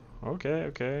job to do. Okay,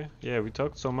 okay. Yeah, we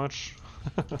talked so much.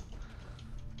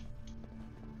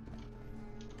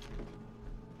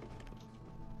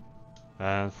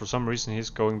 And for some reason he's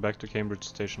going back to Cambridge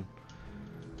Station.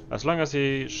 As long as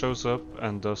he shows up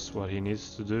and does what he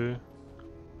needs to do,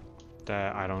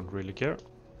 that I don't really care.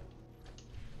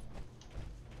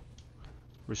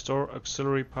 Restore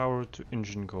auxiliary power to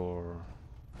engine core.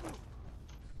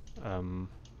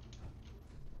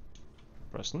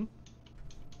 Preston?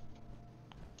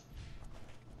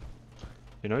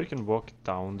 You know you can walk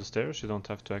down the stairs, you don't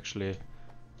have to actually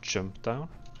jump down.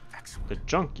 Excellent. The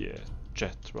junkie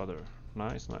jet, rather.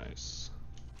 Nice, nice.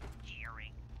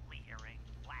 Jeering, leering,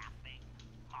 laughing,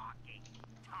 mocking,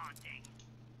 taunting.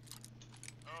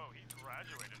 Oh, he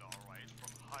graduated all right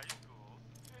from high school.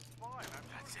 It's fine, I'm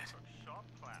That's sure he it. took shop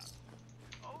class.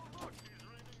 Oh, look, he's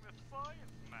reading the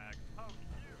science mag. How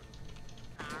cute.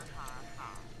 Ha ha ha.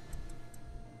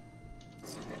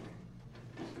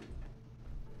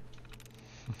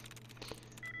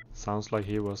 Sounds like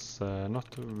he was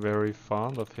not very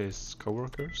fond of his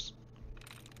coworkers.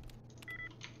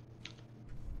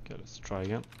 Okay, let's try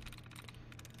again.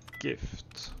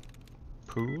 Gift.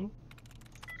 Pool.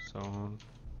 So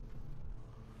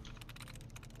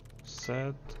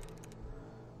said.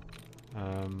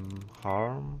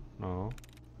 Harm? No.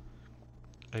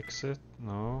 Exit?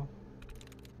 No.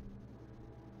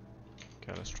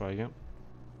 Okay, let's try again.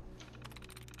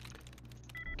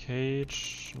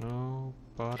 Cage? No.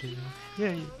 Body?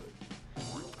 Yay!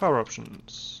 Power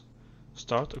options.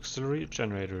 Start auxiliary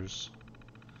generators.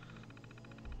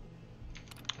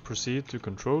 Proceed to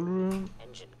control room.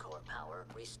 Engine core power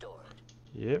restored.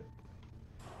 Yep.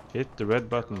 Hit the red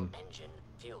button. Engine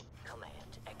fuel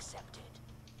command accepted.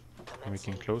 And we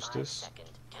can close this. 5-second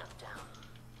countdown.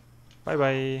 Bye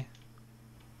bye.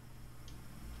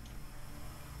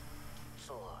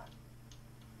 4,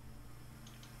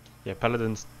 Yeah,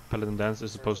 Paladin Danse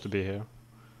is supposed to be here,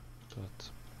 but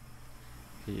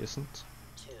he isn't.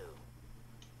 2,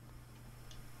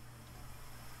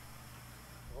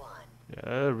 1.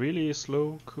 Yeah, really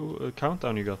slow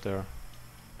countdown you got there.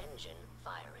 Engine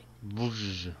firing.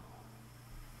 Whoosh.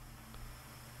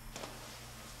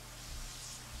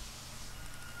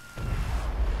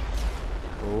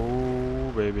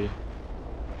 Oh baby.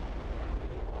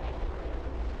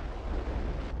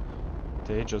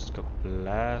 They just got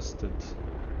blasted.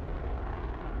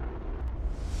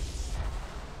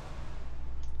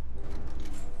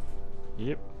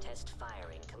 Yep. Test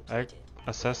firing completed.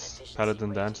 Assess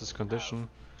Paladin Dance's condition.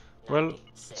 Well,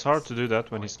 it's hard to do that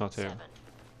when he's not here.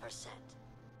 7%.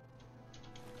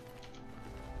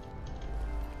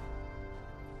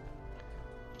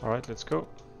 Alright, let's go.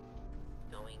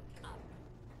 Going up.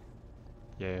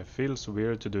 Yeah, it feels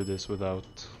weird to do this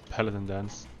without Paladin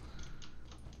Danse.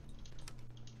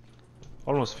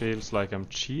 Almost feels like I'm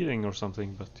cheating or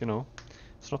something, but you know,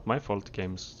 it's not my fault the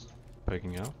game's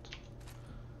bugging out.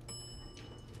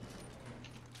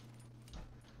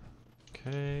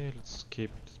 Okay, let's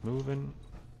keep it moving.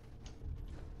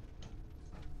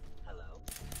 Hello.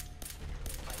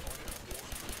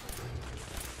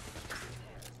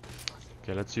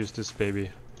 Okay, let's use this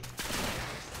baby.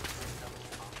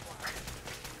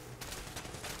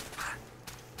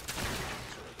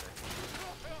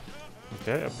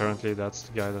 Okay, apparently that's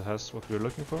the guy that has what we're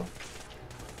looking for.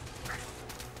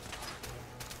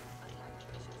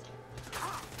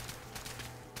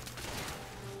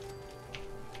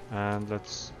 And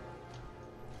let's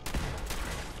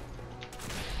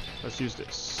use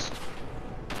this.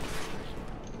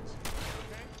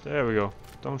 There we go.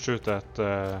 Don't shoot that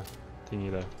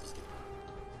thingy there.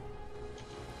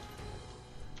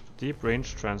 Deep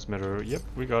range transmitter. Yep,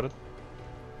 we got it.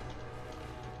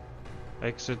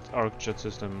 Exit arc jet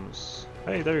systems.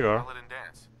 Hey, there you are. Paladin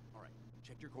Danse. All right,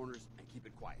 check your corners and keep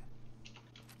it quiet.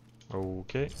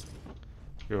 Okay.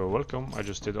 You're welcome. I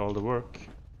just did all the work.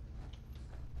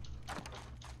 Find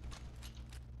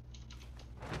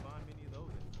many of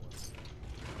those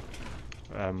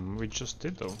anymore. We just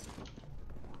did though.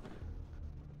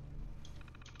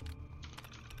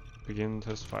 begin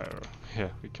test fire. Yeah,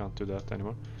 we can't do that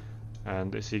anymore.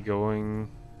 And is he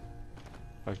going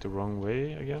like the wrong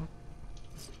way again?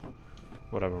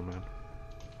 Whatever, man.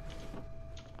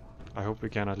 I hope we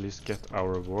can at least get our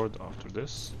reward after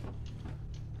this,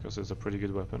 because it's a pretty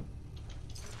good weapon.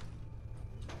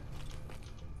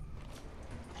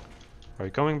 Are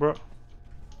you coming, bro?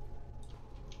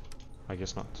 I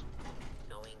guess not.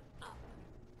 Going up.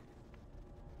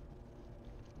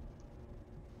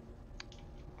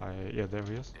 Yeah, there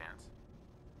he is. Danse.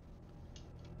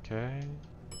 Okay.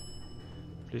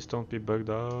 Please don't be bugged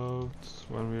out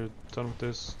when we're done with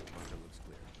this. Bunker looks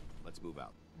clear. Let's move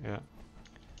out. Yeah.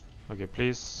 Okay,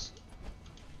 please.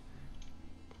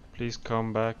 Please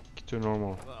come back to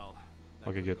normal. Well, that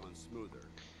Okay, could good. have gone smoother,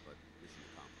 but mission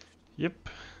accomplished. Yep.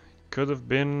 Could have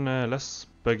been less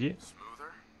buggy.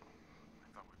 Smoother?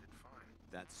 I thought we did fine.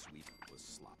 That sweep was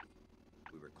sloppy.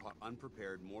 We were caught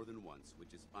unprepared more than once,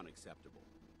 which is unacceptable.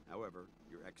 However,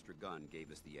 your extra gun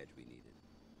gave us the edge we needed.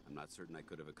 I'm not certain I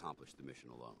could have accomplished the mission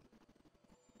alone.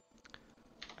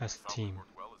 As a Thought we team.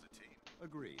 worked well as a team.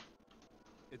 Agreed.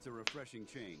 It's a refreshing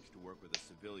change to work with a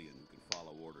civilian who can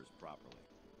follow orders properly.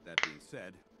 That being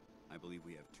said, I believe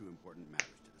we have two important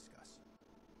matters to discuss.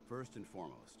 First and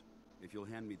foremost, if you'll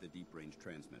hand me the deep-range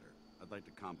transmitter, I'd like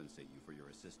to compensate you for your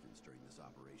assistance during this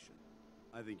operation.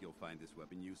 I think you'll find this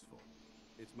weapon useful.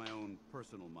 It's my own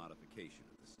personal modification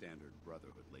of the standard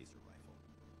Brotherhood laser rifle.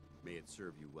 May it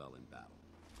serve you well in battle.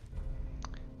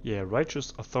 Yeah,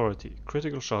 righteous authority.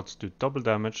 Critical shots do double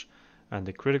damage and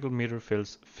the critical meter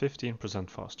fills 15%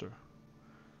 faster.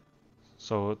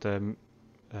 So the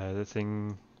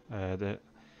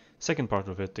second part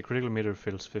of it, the critical meter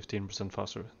fills 15%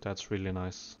 faster. That's really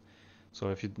nice. So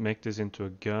if you make this into a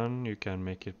gun, you can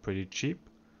make it pretty cheap.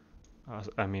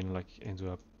 I mean, like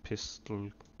into a pistol,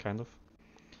 kind of.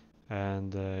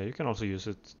 And you can also use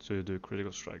it to do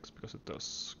critical strikes because it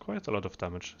does quite a lot of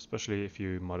damage, especially if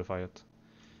you modify it.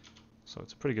 So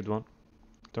it's a pretty good one.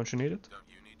 Don't you need it? Don't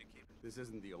you need to keep it? This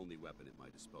isn't the only weapon at my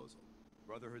disposal.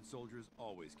 Brotherhood soldiers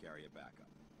always carry a backup.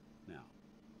 Now,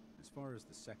 as far as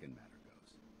the second matter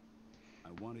goes,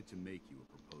 I wanted to make you a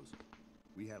proposal.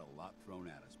 We had a lot thrown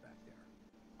at us back there.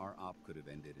 Our op could have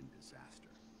ended in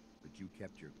disaster, but you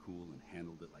kept your cool and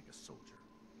handled it like a soldier.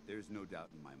 There's no doubt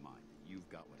in my mind that you've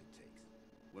got what it takes.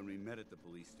 When we met at the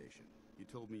police station, you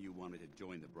told me you wanted to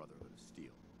join the Brotherhood of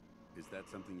Steel. Is that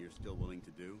something you're still willing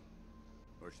to do?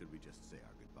 Or should we just say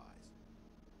our goodbyes?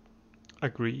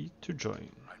 Agree to join.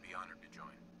 I'd be honored to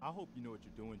join. I hope you know what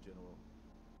you're doing, General.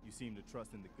 You seem to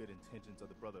trust in the good intentions of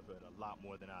the Brotherhood a lot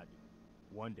more than I do.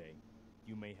 One day,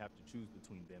 you may have to choose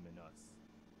between them and us.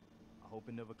 I hope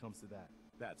it never comes to that.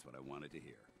 That's what I wanted to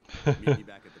hear. Meet me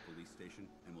back at the police station,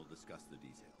 and we'll discuss the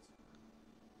details.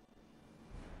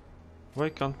 Why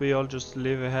can't we all just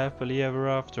live happily ever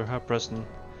after, huh, Preston?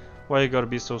 Why you gotta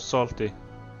be so salty?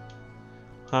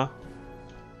 Huh?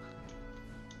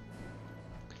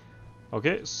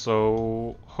 Okay,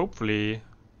 so hopefully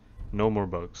no more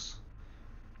bugs.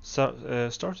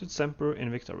 Started Semper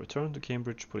Invicta, return to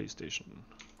Cambridge Police Station.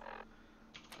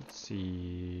 Let's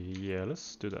see, yeah,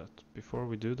 let's do that. Before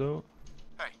we do though...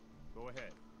 Hey! Go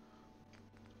ahead.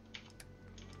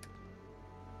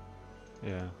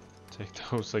 Yeah, take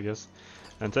those I guess.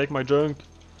 And take my junk!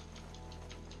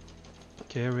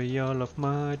 Carry all of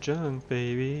my junk,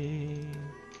 baby!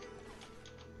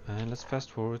 And let's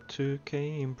fast forward to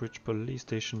Cambridge Police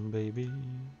Station, baby.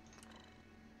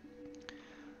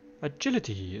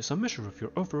 Agility is a measure of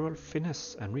your overall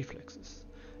finesse and reflexes.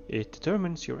 It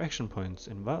determines your action points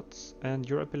in watts and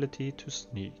your ability to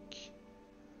sneak.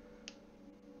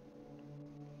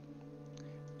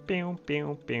 Pew,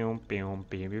 pew, pew, pew,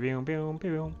 pew, pew, pew,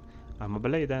 pew. I'm a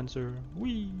ballet dancer.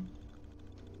 Whee!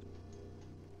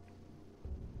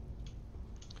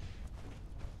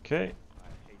 Okay.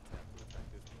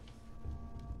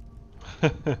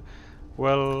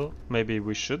 Well, maybe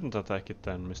we shouldn't attack it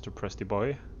then, Mr. Presty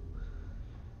Boy.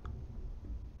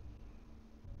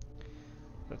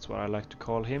 That's what I like to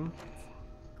call him.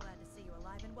 Glad to see you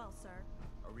alive and well, sir.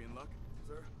 Are we in luck,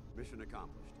 sir? Mission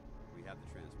accomplished. We have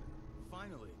the transmitter.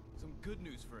 Finally, some good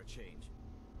news for a change.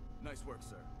 Nice work,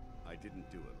 sir. I didn't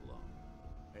do it alone.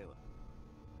 Ayla.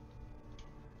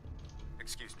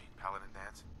 Excuse me, Paladin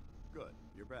Danse? Good,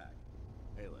 you're back.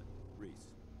 Ayla, Reese.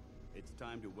 It's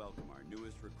time to welcome our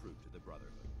newest recruit to the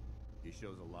Brotherhood. He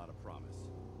shows a lot of promise,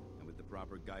 and with the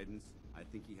proper guidance, I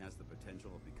think he has the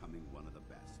potential of becoming one of the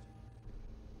best.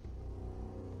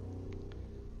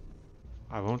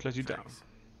 I won't let you down. Thanks.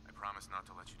 I promise not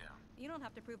to let you down. You don't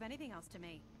have to prove anything else to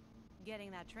me. Getting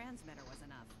that transmitter was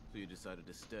enough. So you decided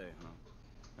to stay, huh?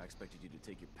 I expected you to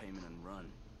take your payment and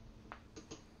run.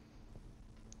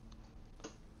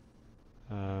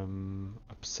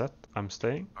 Upset I'm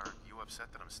staying? Are you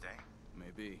upset that I'm staying?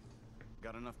 Maybe.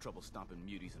 Got enough trouble stomping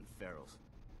muties and ferals.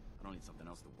 I don't need something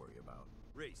else to worry about.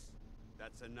 Reese,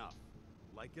 that's enough.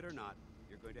 Like it or not,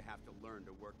 you're going to have to learn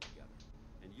to work together.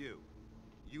 And you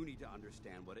need to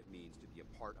understand what it means to be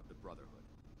a part of the Brotherhood.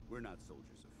 We're not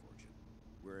soldiers of fortune.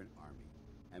 We're an army,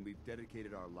 and we've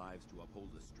dedicated our lives to uphold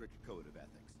a strict code of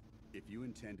ethics. If you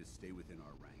intend to stay within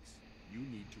our ranks, you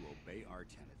need to obey our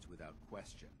tenets without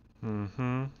question.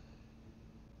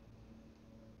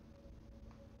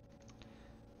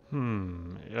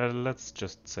 Yeah, let's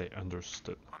just say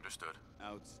understood. Understood.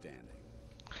 Outstanding.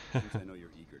 Since I know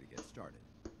you're eager to get started,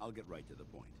 I'll get right to the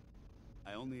point.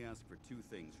 I only ask for two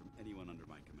things from anyone under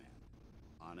my command: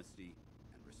 honesty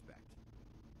and respect.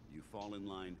 You fall in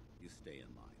line, you stay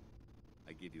in line.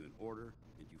 I give you an order,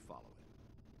 and you follow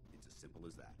it. It's as simple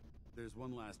as that. There's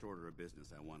one last order of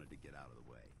business I wanted to get out of the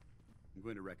way. I'm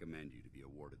going to recommend you to be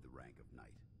awarded the rank of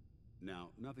Knight. Now,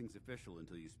 nothing's official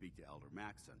until you speak to Elder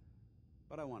Maxson,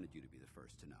 but I wanted you to be the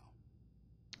first to know.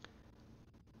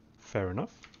 Fair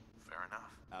enough. Fair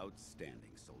enough.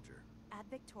 Outstanding, soldier. Ad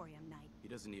Victoriam, Knight. He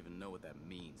doesn't even know what that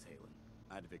means, Halen.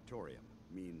 Ad Victoriam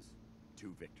means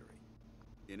to victory.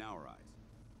 In our eyes,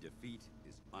 defeat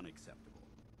is unacceptable,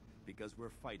 because we're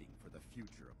fighting for the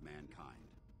future of mankind.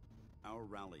 Our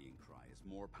rallying cry is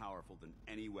more powerful than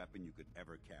any weapon you could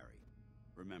ever carry.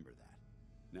 Remember that.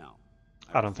 Now,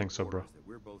 I don't think so, bro. that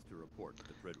we're both to report to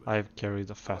the Brotherhood. I've carried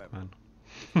a fat However, man.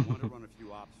 if you want to run a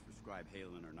few ops for Scribe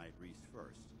Halen or Knight Reese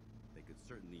first, they could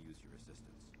certainly use your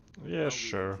assistance. Yeah, I'll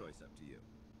sure. leave the choice up to you.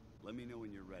 Let me know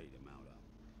when you're ready to mount up.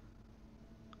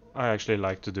 I actually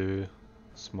like to do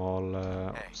small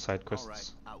side quests.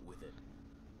 Alright, out with it.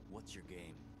 What's your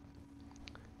game?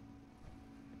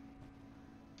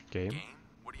 Game?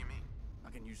 What do you mean? I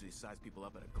can usually size people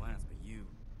up at a glance, but you're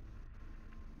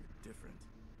different.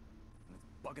 And it's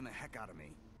bugging the heck out of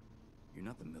me. You're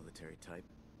not the military type.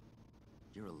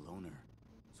 You're a loner.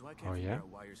 So I can't figure out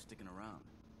why you're sticking around.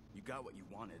 You got what you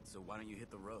wanted, so why don't you hit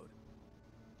the road?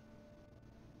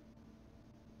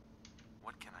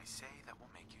 What can I say that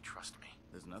will make you trust me?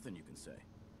 There's nothing you can say.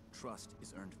 Trust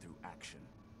is earned through action.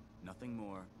 Nothing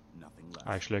more, nothing less.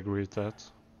 I actually agree with that.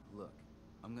 Look,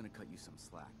 I'm gonna cut you some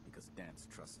slack because Danse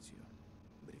trusts you.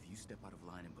 But if you step out of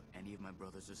line and put any of my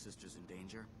brothers or sisters in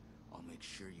danger, I'll make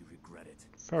sure you regret it.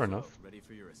 Fair enough. Ready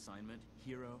for your assignment,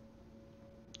 hero?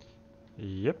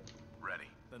 Yep. Ready.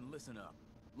 Then listen up.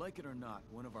 Like it or not,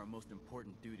 one of our most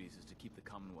important duties is to keep the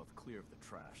Commonwealth clear of the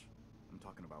trash. I'm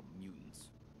talking about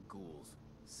mutants, ghouls,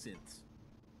 synths.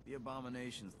 The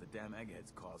abominations the damn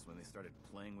eggheads caused when they started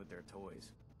playing with their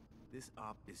toys. This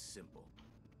op is simple.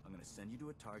 I'm gonna send you to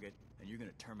a target, and you're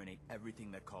gonna terminate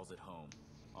everything that calls it home.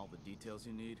 All the details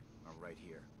you need are right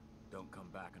here. Don't come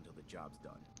back until the job's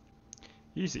done.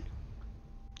 Easy.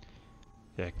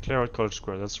 Yeah, clear out College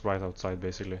Square, that's right outside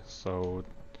basically, so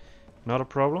not a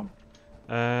problem.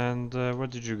 And where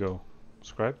did you go?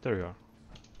 Scribe? There you are.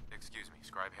 Excuse me,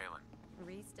 Scribe Halen.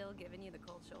 Reese still giving you the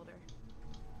cold shoulder.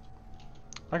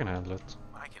 I can handle it.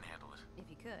 I can handle it. If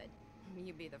you could,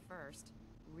 you'd be the first.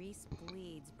 Reese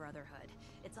bleeds Brotherhood.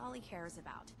 It's all he cares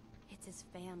about. It's his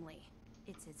family.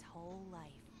 It's his whole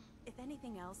life. If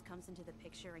anything else comes into the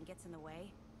picture and gets in the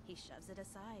way, he shoves it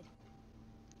aside.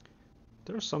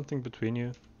 There's something between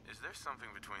you. Is there something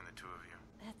between the two of you?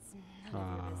 That's none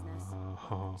of your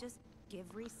business. Just give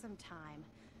Reese some time.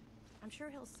 I'm sure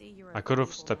he'll see you're a I could have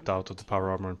valuable stepped member out of the power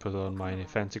armor and put on my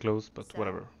fancy clothes, but So,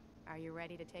 whatever. Are you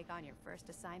ready to take on your first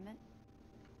assignment?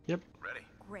 Yep. Ready.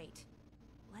 Great.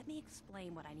 Let me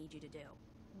explain what I need you to do.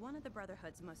 One of the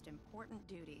Brotherhood's most important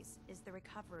duties is the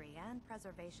recovery and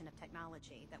preservation of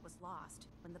technology that was lost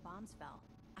when the bombs fell.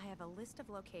 I have a list of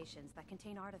locations that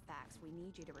contain artifacts we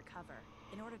need you to recover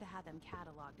in order to have them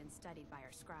cataloged and studied by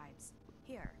our scribes.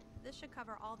 Here, this should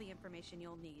cover all the information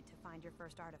you'll need to find your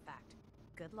first artifact.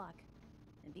 Good luck,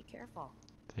 and be careful.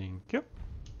 Thank you.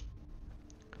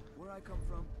 Where I come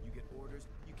from, you get orders,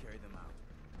 you carry them out.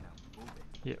 Now move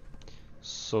it. Yeah.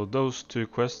 So those two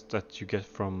quests that you get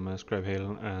from Scribe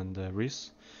Halen and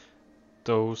Reese,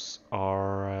 those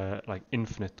are like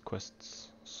infinite quests.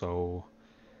 So,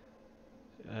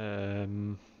 I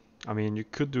mean, you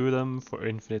could do them for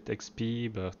infinite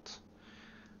XP, but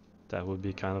that would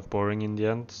be kind of boring in the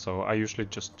end. So I usually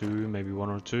just do maybe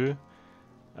one or two,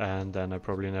 and then I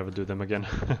probably never do them again.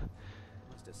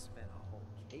 Must have spent a whole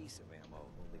case of ammo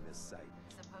holding this site.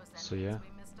 So yeah.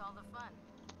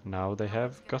 Now they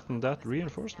have gotten that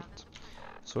reinforcement.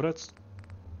 So let's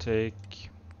take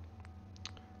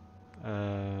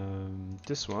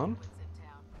this one,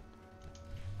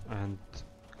 and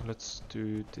let's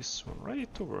do this one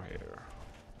right over here.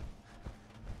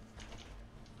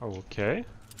 Okay.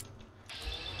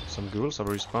 Some ghouls have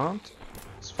respawned.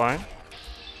 It's fine.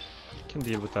 Can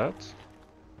deal with that.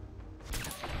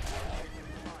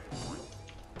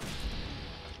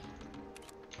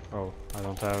 Oh, I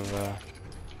don't have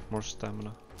more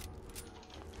stamina.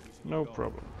 No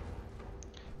problem.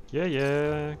 Yeah,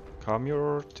 yeah. Calm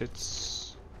your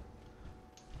tits.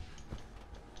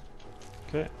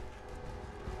 Okay.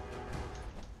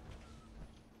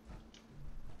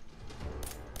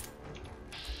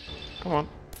 Come on.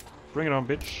 Bring it on,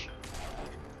 bitch.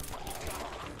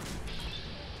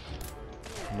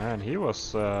 Man, he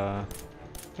was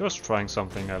trying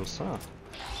something else, huh?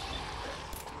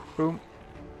 Boom.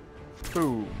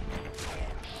 Boom.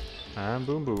 And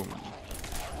boom boom.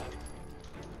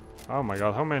 Oh my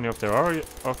god, how many of there are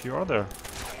you are there?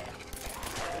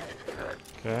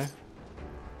 Okay.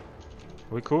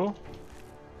 Are we cool?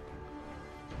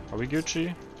 Are we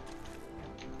Gucci?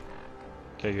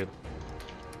 Okay, good.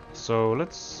 So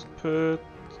let's put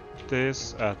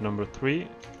this at number 3.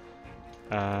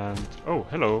 And oh,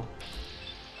 hello.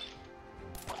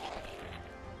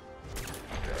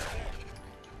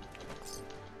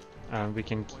 And we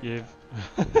can give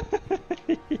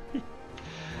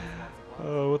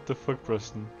oh, what the fuck,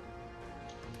 Preston?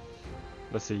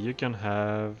 Let's see, you can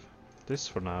have this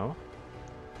for now.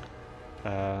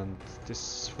 And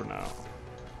this for now.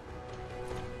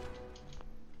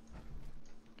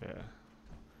 Yeah.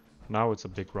 Now it's a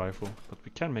big rifle, but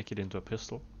we can make it into a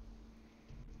pistol.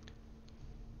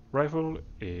 Rifle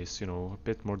is, you know, a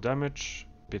bit more damage,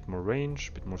 a bit more range,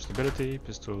 a bit more stability.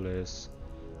 Pistol is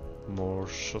more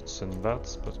shots and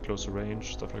bats, but closer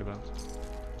range, stuff like that.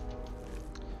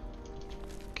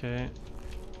 Okay.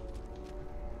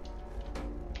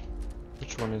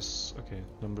 Which one is... okay,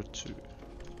 number 2.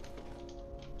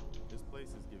 This place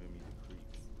is giving me the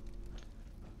creeps.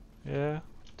 Yeah,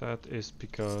 that is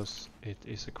because it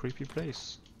is a creepy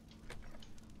place.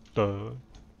 Duh.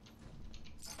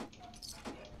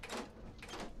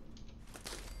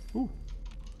 Ooh.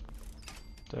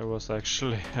 There was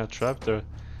actually a trap there,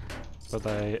 but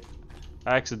I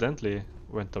accidentally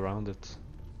went around it.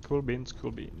 Cool beans,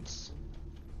 cool beans.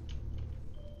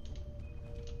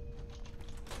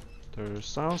 There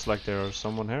sounds like there is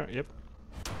someone here. Yep.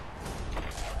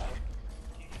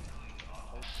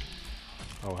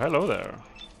 Oh, hello there.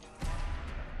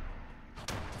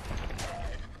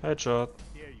 Headshot.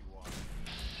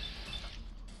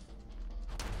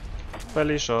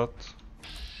 Belly shot.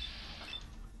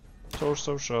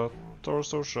 Torso shot.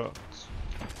 Torso shot.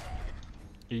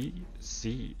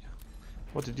 Easy.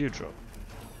 What did you drop?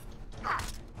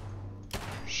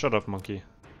 Shut up, monkey.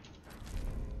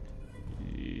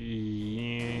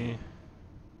 Yeah.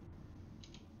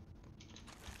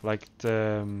 Like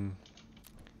the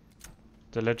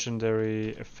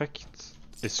legendary effect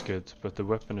is good, but the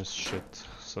weapon is shit,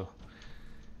 so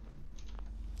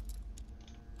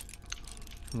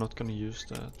I'm not gonna use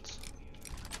that.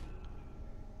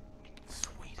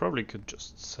 Probably could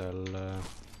just sell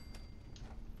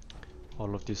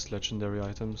all of these legendary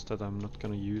items that I'm not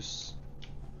gonna use.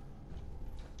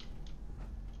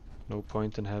 No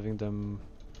point in having them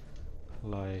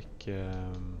like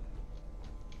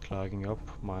clogging up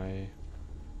my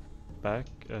back,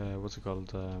 what's it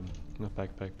called, not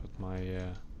backpack, but my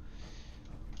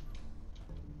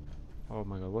oh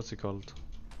my god, what's it called,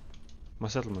 my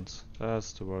settlements,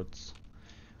 that's the words.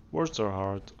 Words are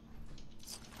hard.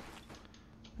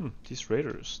 These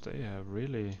raiders, they have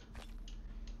really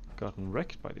gotten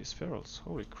wrecked by these ferals,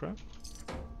 holy crap.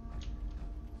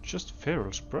 Just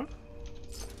ferals, bruh.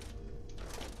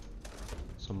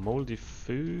 Some moldy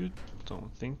food,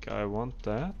 don't think I want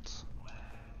that.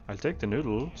 I'll take the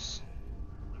noodles.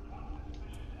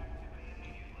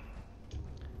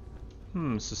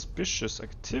 Suspicious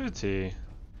activity.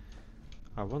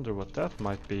 I wonder what that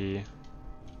might be.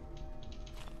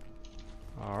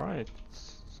 Alright,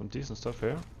 some decent stuff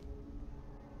here.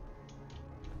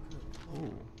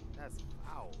 Ooh. That's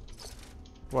foul.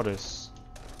 What is?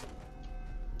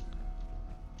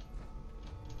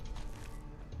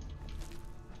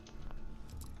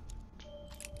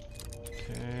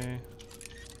 Okay.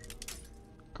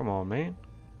 Come on, man.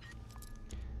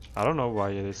 I don't know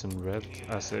why it is in red,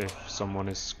 as if someone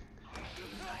is...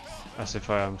 as if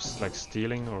I am like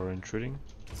stealing or intruding.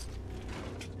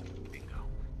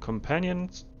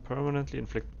 Companions permanently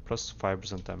inflict plus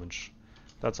 5% damage.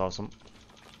 That's awesome.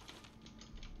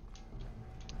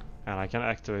 And I can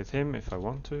activate him if I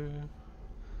want to.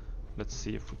 Let's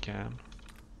see if we can.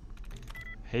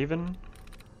 Haven.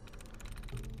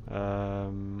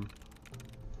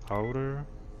 Outer.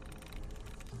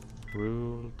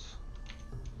 Ruled.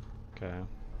 Okay.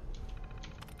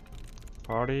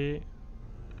 Party.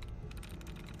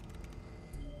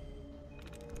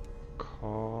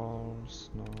 Calls,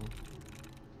 no.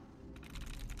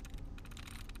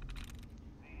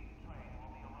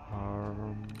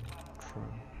 Arm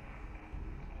tram.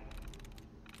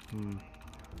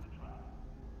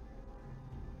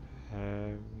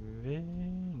 Heavy,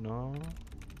 no.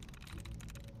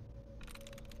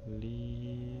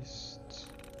 Least.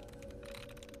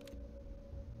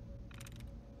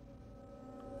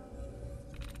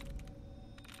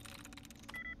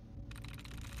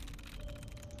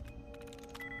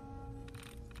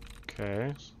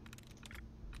 Okay.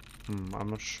 I'm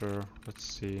not sure. Let's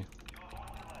see.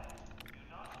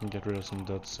 Get rid of some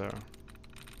duds there.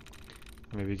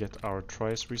 Maybe get our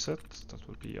tries reset. That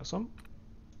would be awesome.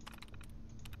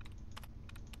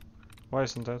 Why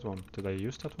isn't that one? Did I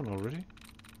use that one already?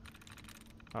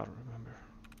 I don't remember.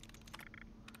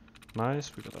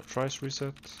 Nice, we got our tries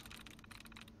reset.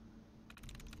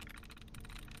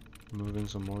 Moving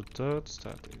some more duds,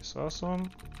 that is awesome.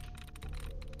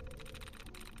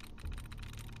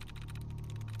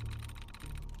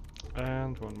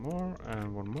 And one more,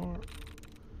 and one more.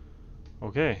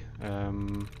 Okay,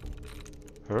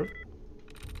 her.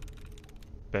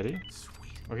 Betty.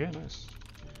 Okay, nice.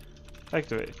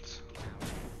 Activate.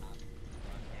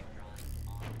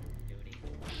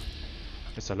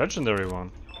 It's a legendary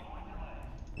one.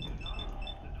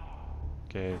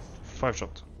 Okay, 5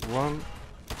 shot. 1,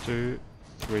 2,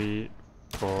 3,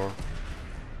 4,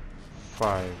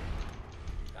 5.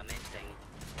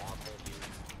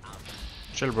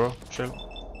 Chill, bro. Chill.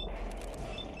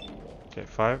 Okay,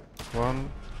 5.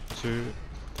 1, 2,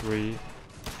 3,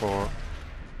 4,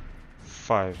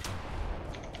 5.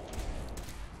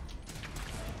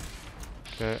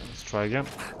 Okay, let's try again.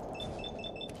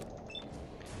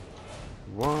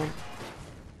 1,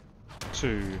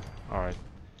 2. Alright.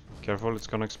 Careful, it's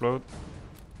gonna explode.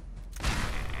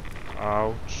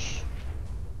 Ouch.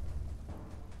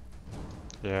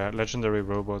 Yeah, legendary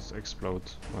robots explode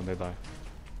when they die.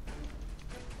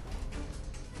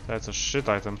 That's a shit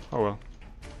item. Oh well.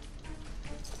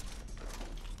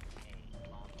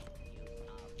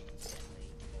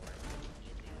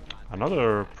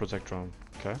 Another Protectron.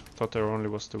 Okay, thought there only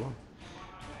was the one.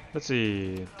 Let's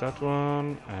see, that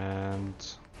one and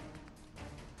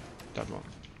that one.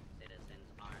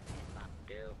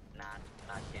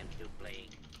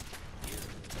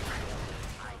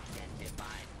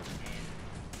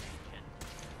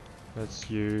 Let's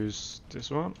use this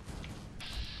one.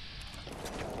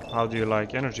 How do you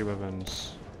like energy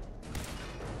weapons?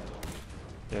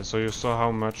 Yeah, so you saw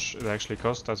how much it actually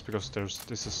cost. That's because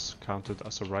this is counted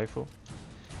as a rifle.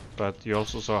 But you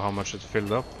also saw how much it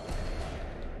filled up.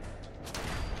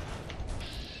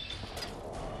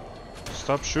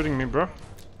 Stop shooting me, bro.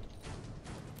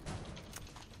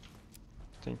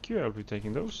 Thank you, I'll be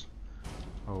taking those.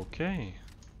 Okay.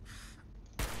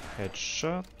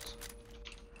 Headshot.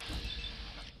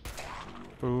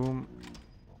 Boom.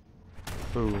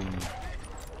 Boom.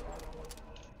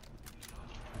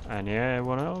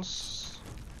 Anyone else?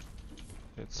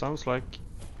 It sounds like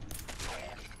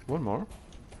one more.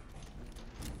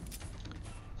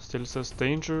 Still says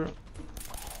danger.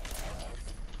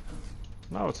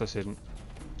 Now it says hidden.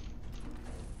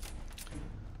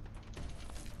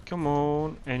 Come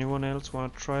on, anyone else wanna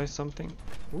try something?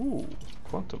 Ooh,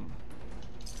 quantum.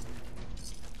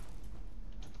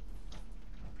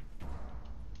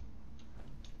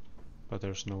 But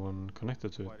there's no one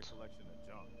connected to it.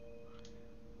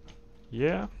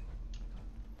 Yeah.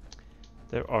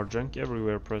 There are junk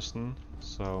everywhere, Preston,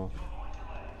 so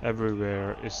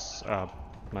everywhere is a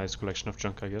nice collection of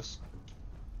junk, I guess.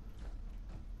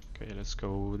 Okay, let's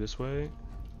go this way.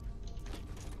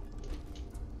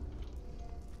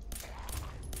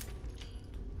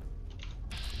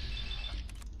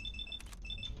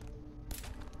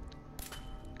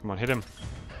 Come on, hit him.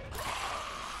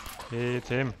 Hit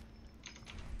him.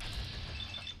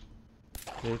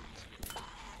 Hit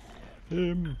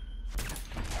him.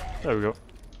 There we go.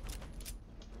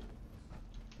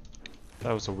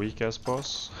 That was a weak ass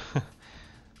boss.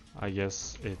 I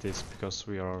guess it is because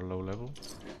we are low level.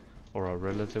 Or a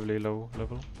relatively low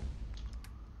level.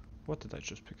 What did I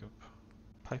just pick up?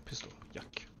 Pipe pistol.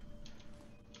 Yuck.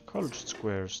 College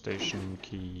Square station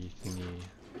key thingy.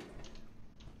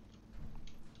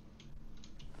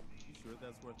 Sure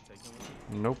that's worth taking with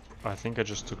you? Nope, I think I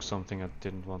just took something I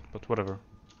didn't want, but whatever.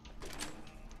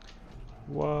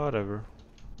 Whatever.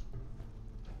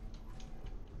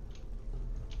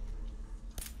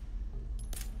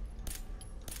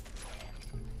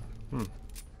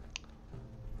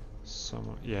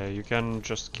 Yeah, you can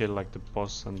just kill like the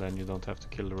boss and then you don't have to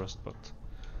kill the rest, but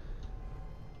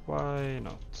why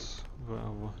not?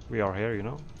 Well, we are here, you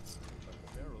know. The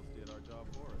Pharaohs did our job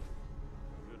for us.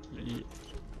 Good.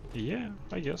 Yeah,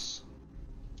 I guess.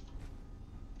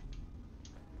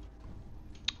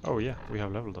 Oh yeah, we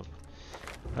have leveled up.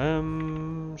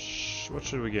 What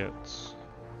should we get?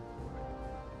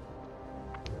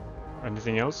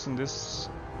 Anything else in this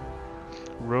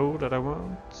row that I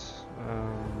want?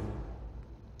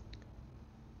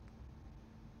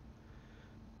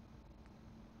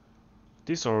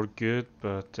 These are good,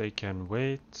 but they can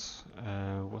wait.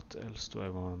 What else do I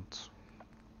want?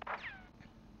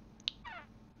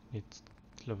 Need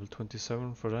level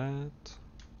 27 for that.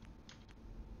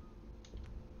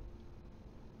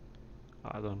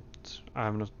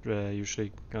 I'm not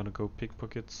usually gonna go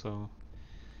pickpocket, so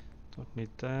don't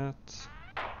need that.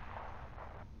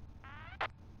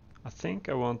 I think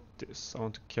I want this. I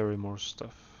want to carry more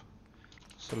stuff.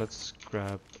 So let's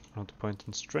grab another point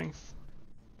in strength.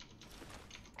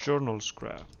 Journal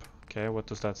scrap. Okay, what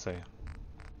does that say?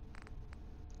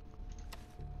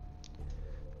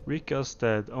 Rika's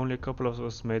dead. Only a couple of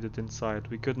us made it inside.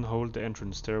 We couldn't hold the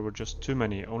entrance. There were just too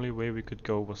many. Only way we could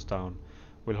go was down.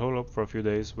 We'll hold up for a few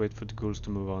days, wait for the ghouls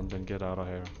to move on, then get out of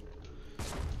here.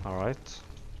 Alright.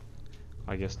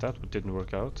 I guess that didn't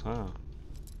work out, huh?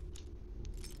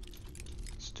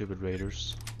 Stupid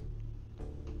raiders.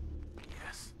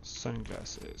 Yes.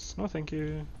 Sunglasses. No, thank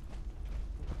you.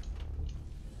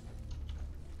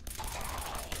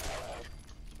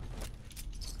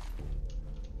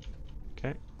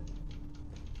 Okay.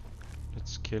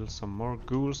 Let's kill some more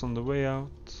ghouls on the way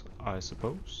out, I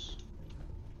suppose.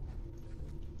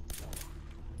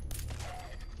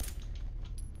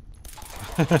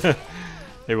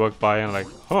 He walked by and like,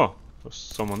 oh, there's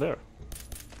someone there.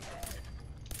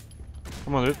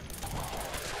 Come on, dude.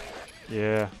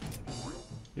 Yeah.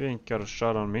 You ain't got a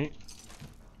shot on me.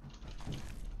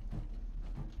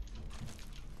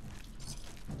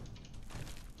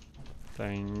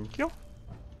 Thank you.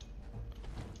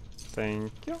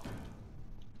 Thank you.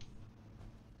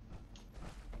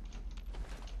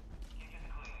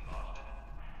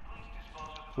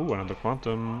 Ooh, another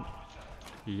quantum.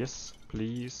 Yes,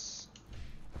 please.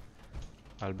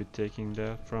 I'll be taking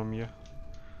that from you.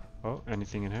 Oh,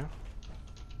 anything in here?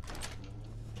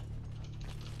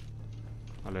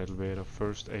 A little bit of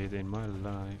first aid in my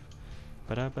life.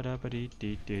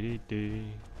 Ba-da-ba-da-ba-dee-dee-dee-dee-dee.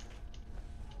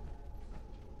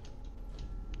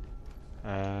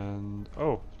 And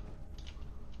oh,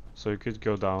 so you could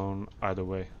go down either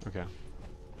way. Okay.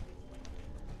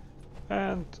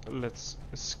 And let's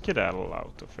skedaddle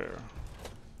out of here.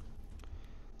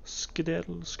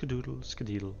 Skedaddle, skedoodle,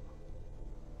 skedeedle.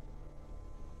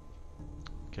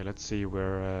 Okay, let's see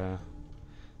where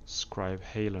Scribe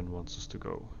Halen wants us to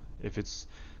go. If it's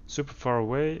super far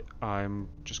away, I'm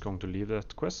just going to leave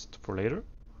that quest for later.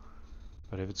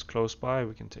 But if it's close by,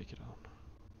 we can take it on.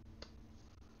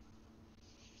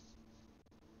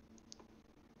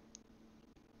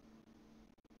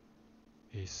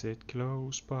 Is it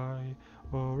close by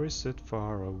or is it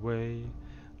far away?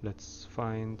 Let's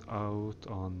find out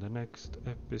on the next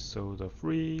episode of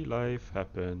Real Life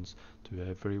Happens to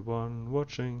everyone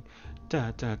watching.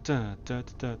 Da da da da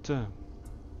da da.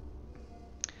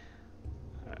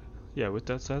 Yeah, with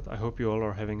that said, I hope you all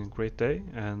are having a great day,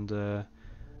 and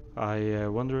I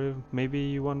wonder if maybe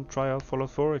you want to try out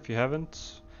Fallout 4 if you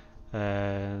haven't.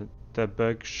 The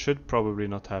bug should probably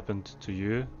not happen to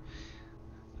you.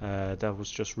 That was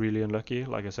just really unlucky.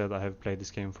 Like I said, I have played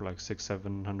this game for like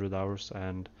 600-700 hours,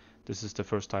 and this is the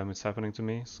first time it's happening to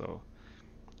me, so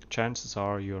chances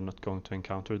are you're not going to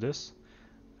encounter this.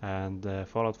 And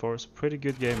Fallout 4 is a pretty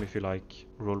good game if you like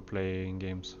role-playing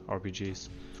games, RPGs.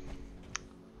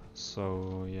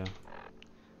 So yeah,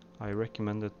 I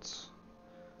recommend it.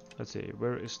 Let's see,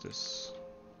 where is this?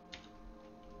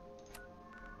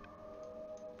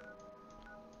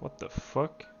 What the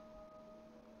fuck?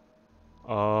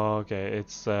 Oh, okay,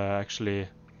 it's actually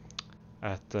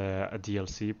at a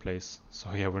DLC place.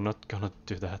 So yeah, we're not gonna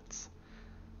do that.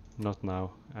 Not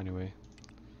now, anyway.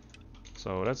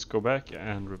 So let's go back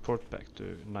and report back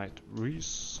to Knight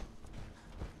Reese.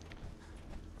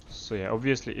 So yeah,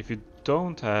 obviously if you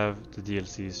don't have the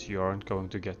DLCs, you aren't going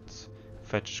to get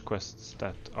fetch quests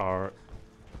that are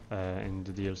in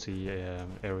the DLC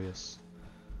areas.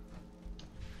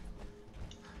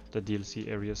 The DLC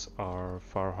areas are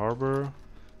Far Harbor,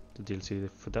 the DLC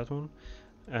for that one,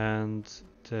 and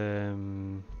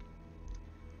the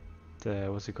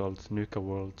what's it called, Nuka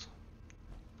World.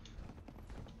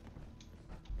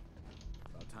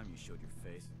 About time you showed your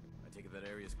face. I take it that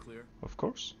area's clear? Of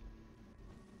course.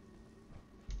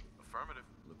 Affirmative.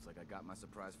 Looks like I got my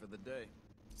surprise for the day.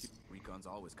 Recon's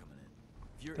always coming in.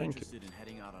 If you're Thank you. interested in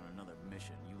heading out on another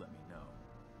mission, you let me know.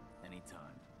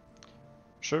 Anytime.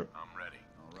 Sure. I'm ready.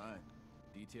 All right.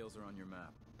 Details are on your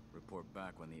map. Report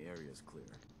back when the area is clear.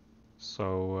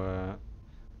 So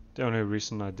the only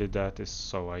reason I did that is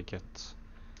so I get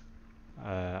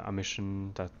a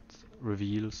mission that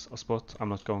reveals a spot. I'm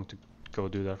not going to go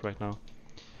do that right now.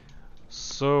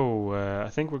 So I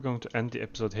think we're going to end the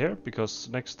episode here, because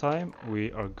next time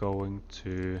we are going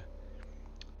to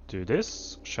do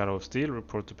this, Shadow of Steel,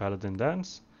 report to Paladin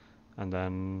Danse, and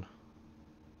then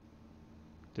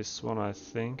this one I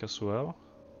think as well.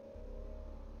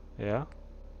 Yeah.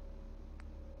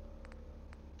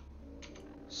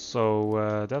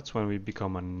 So that's when we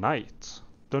become a knight.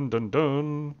 Dun dun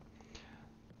dun!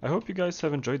 I hope you guys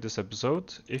have enjoyed this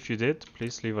episode. If you did,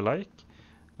 please leave a like,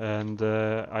 and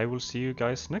I will see you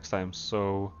guys next time.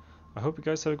 So I hope you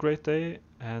guys have a great day,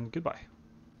 and goodbye.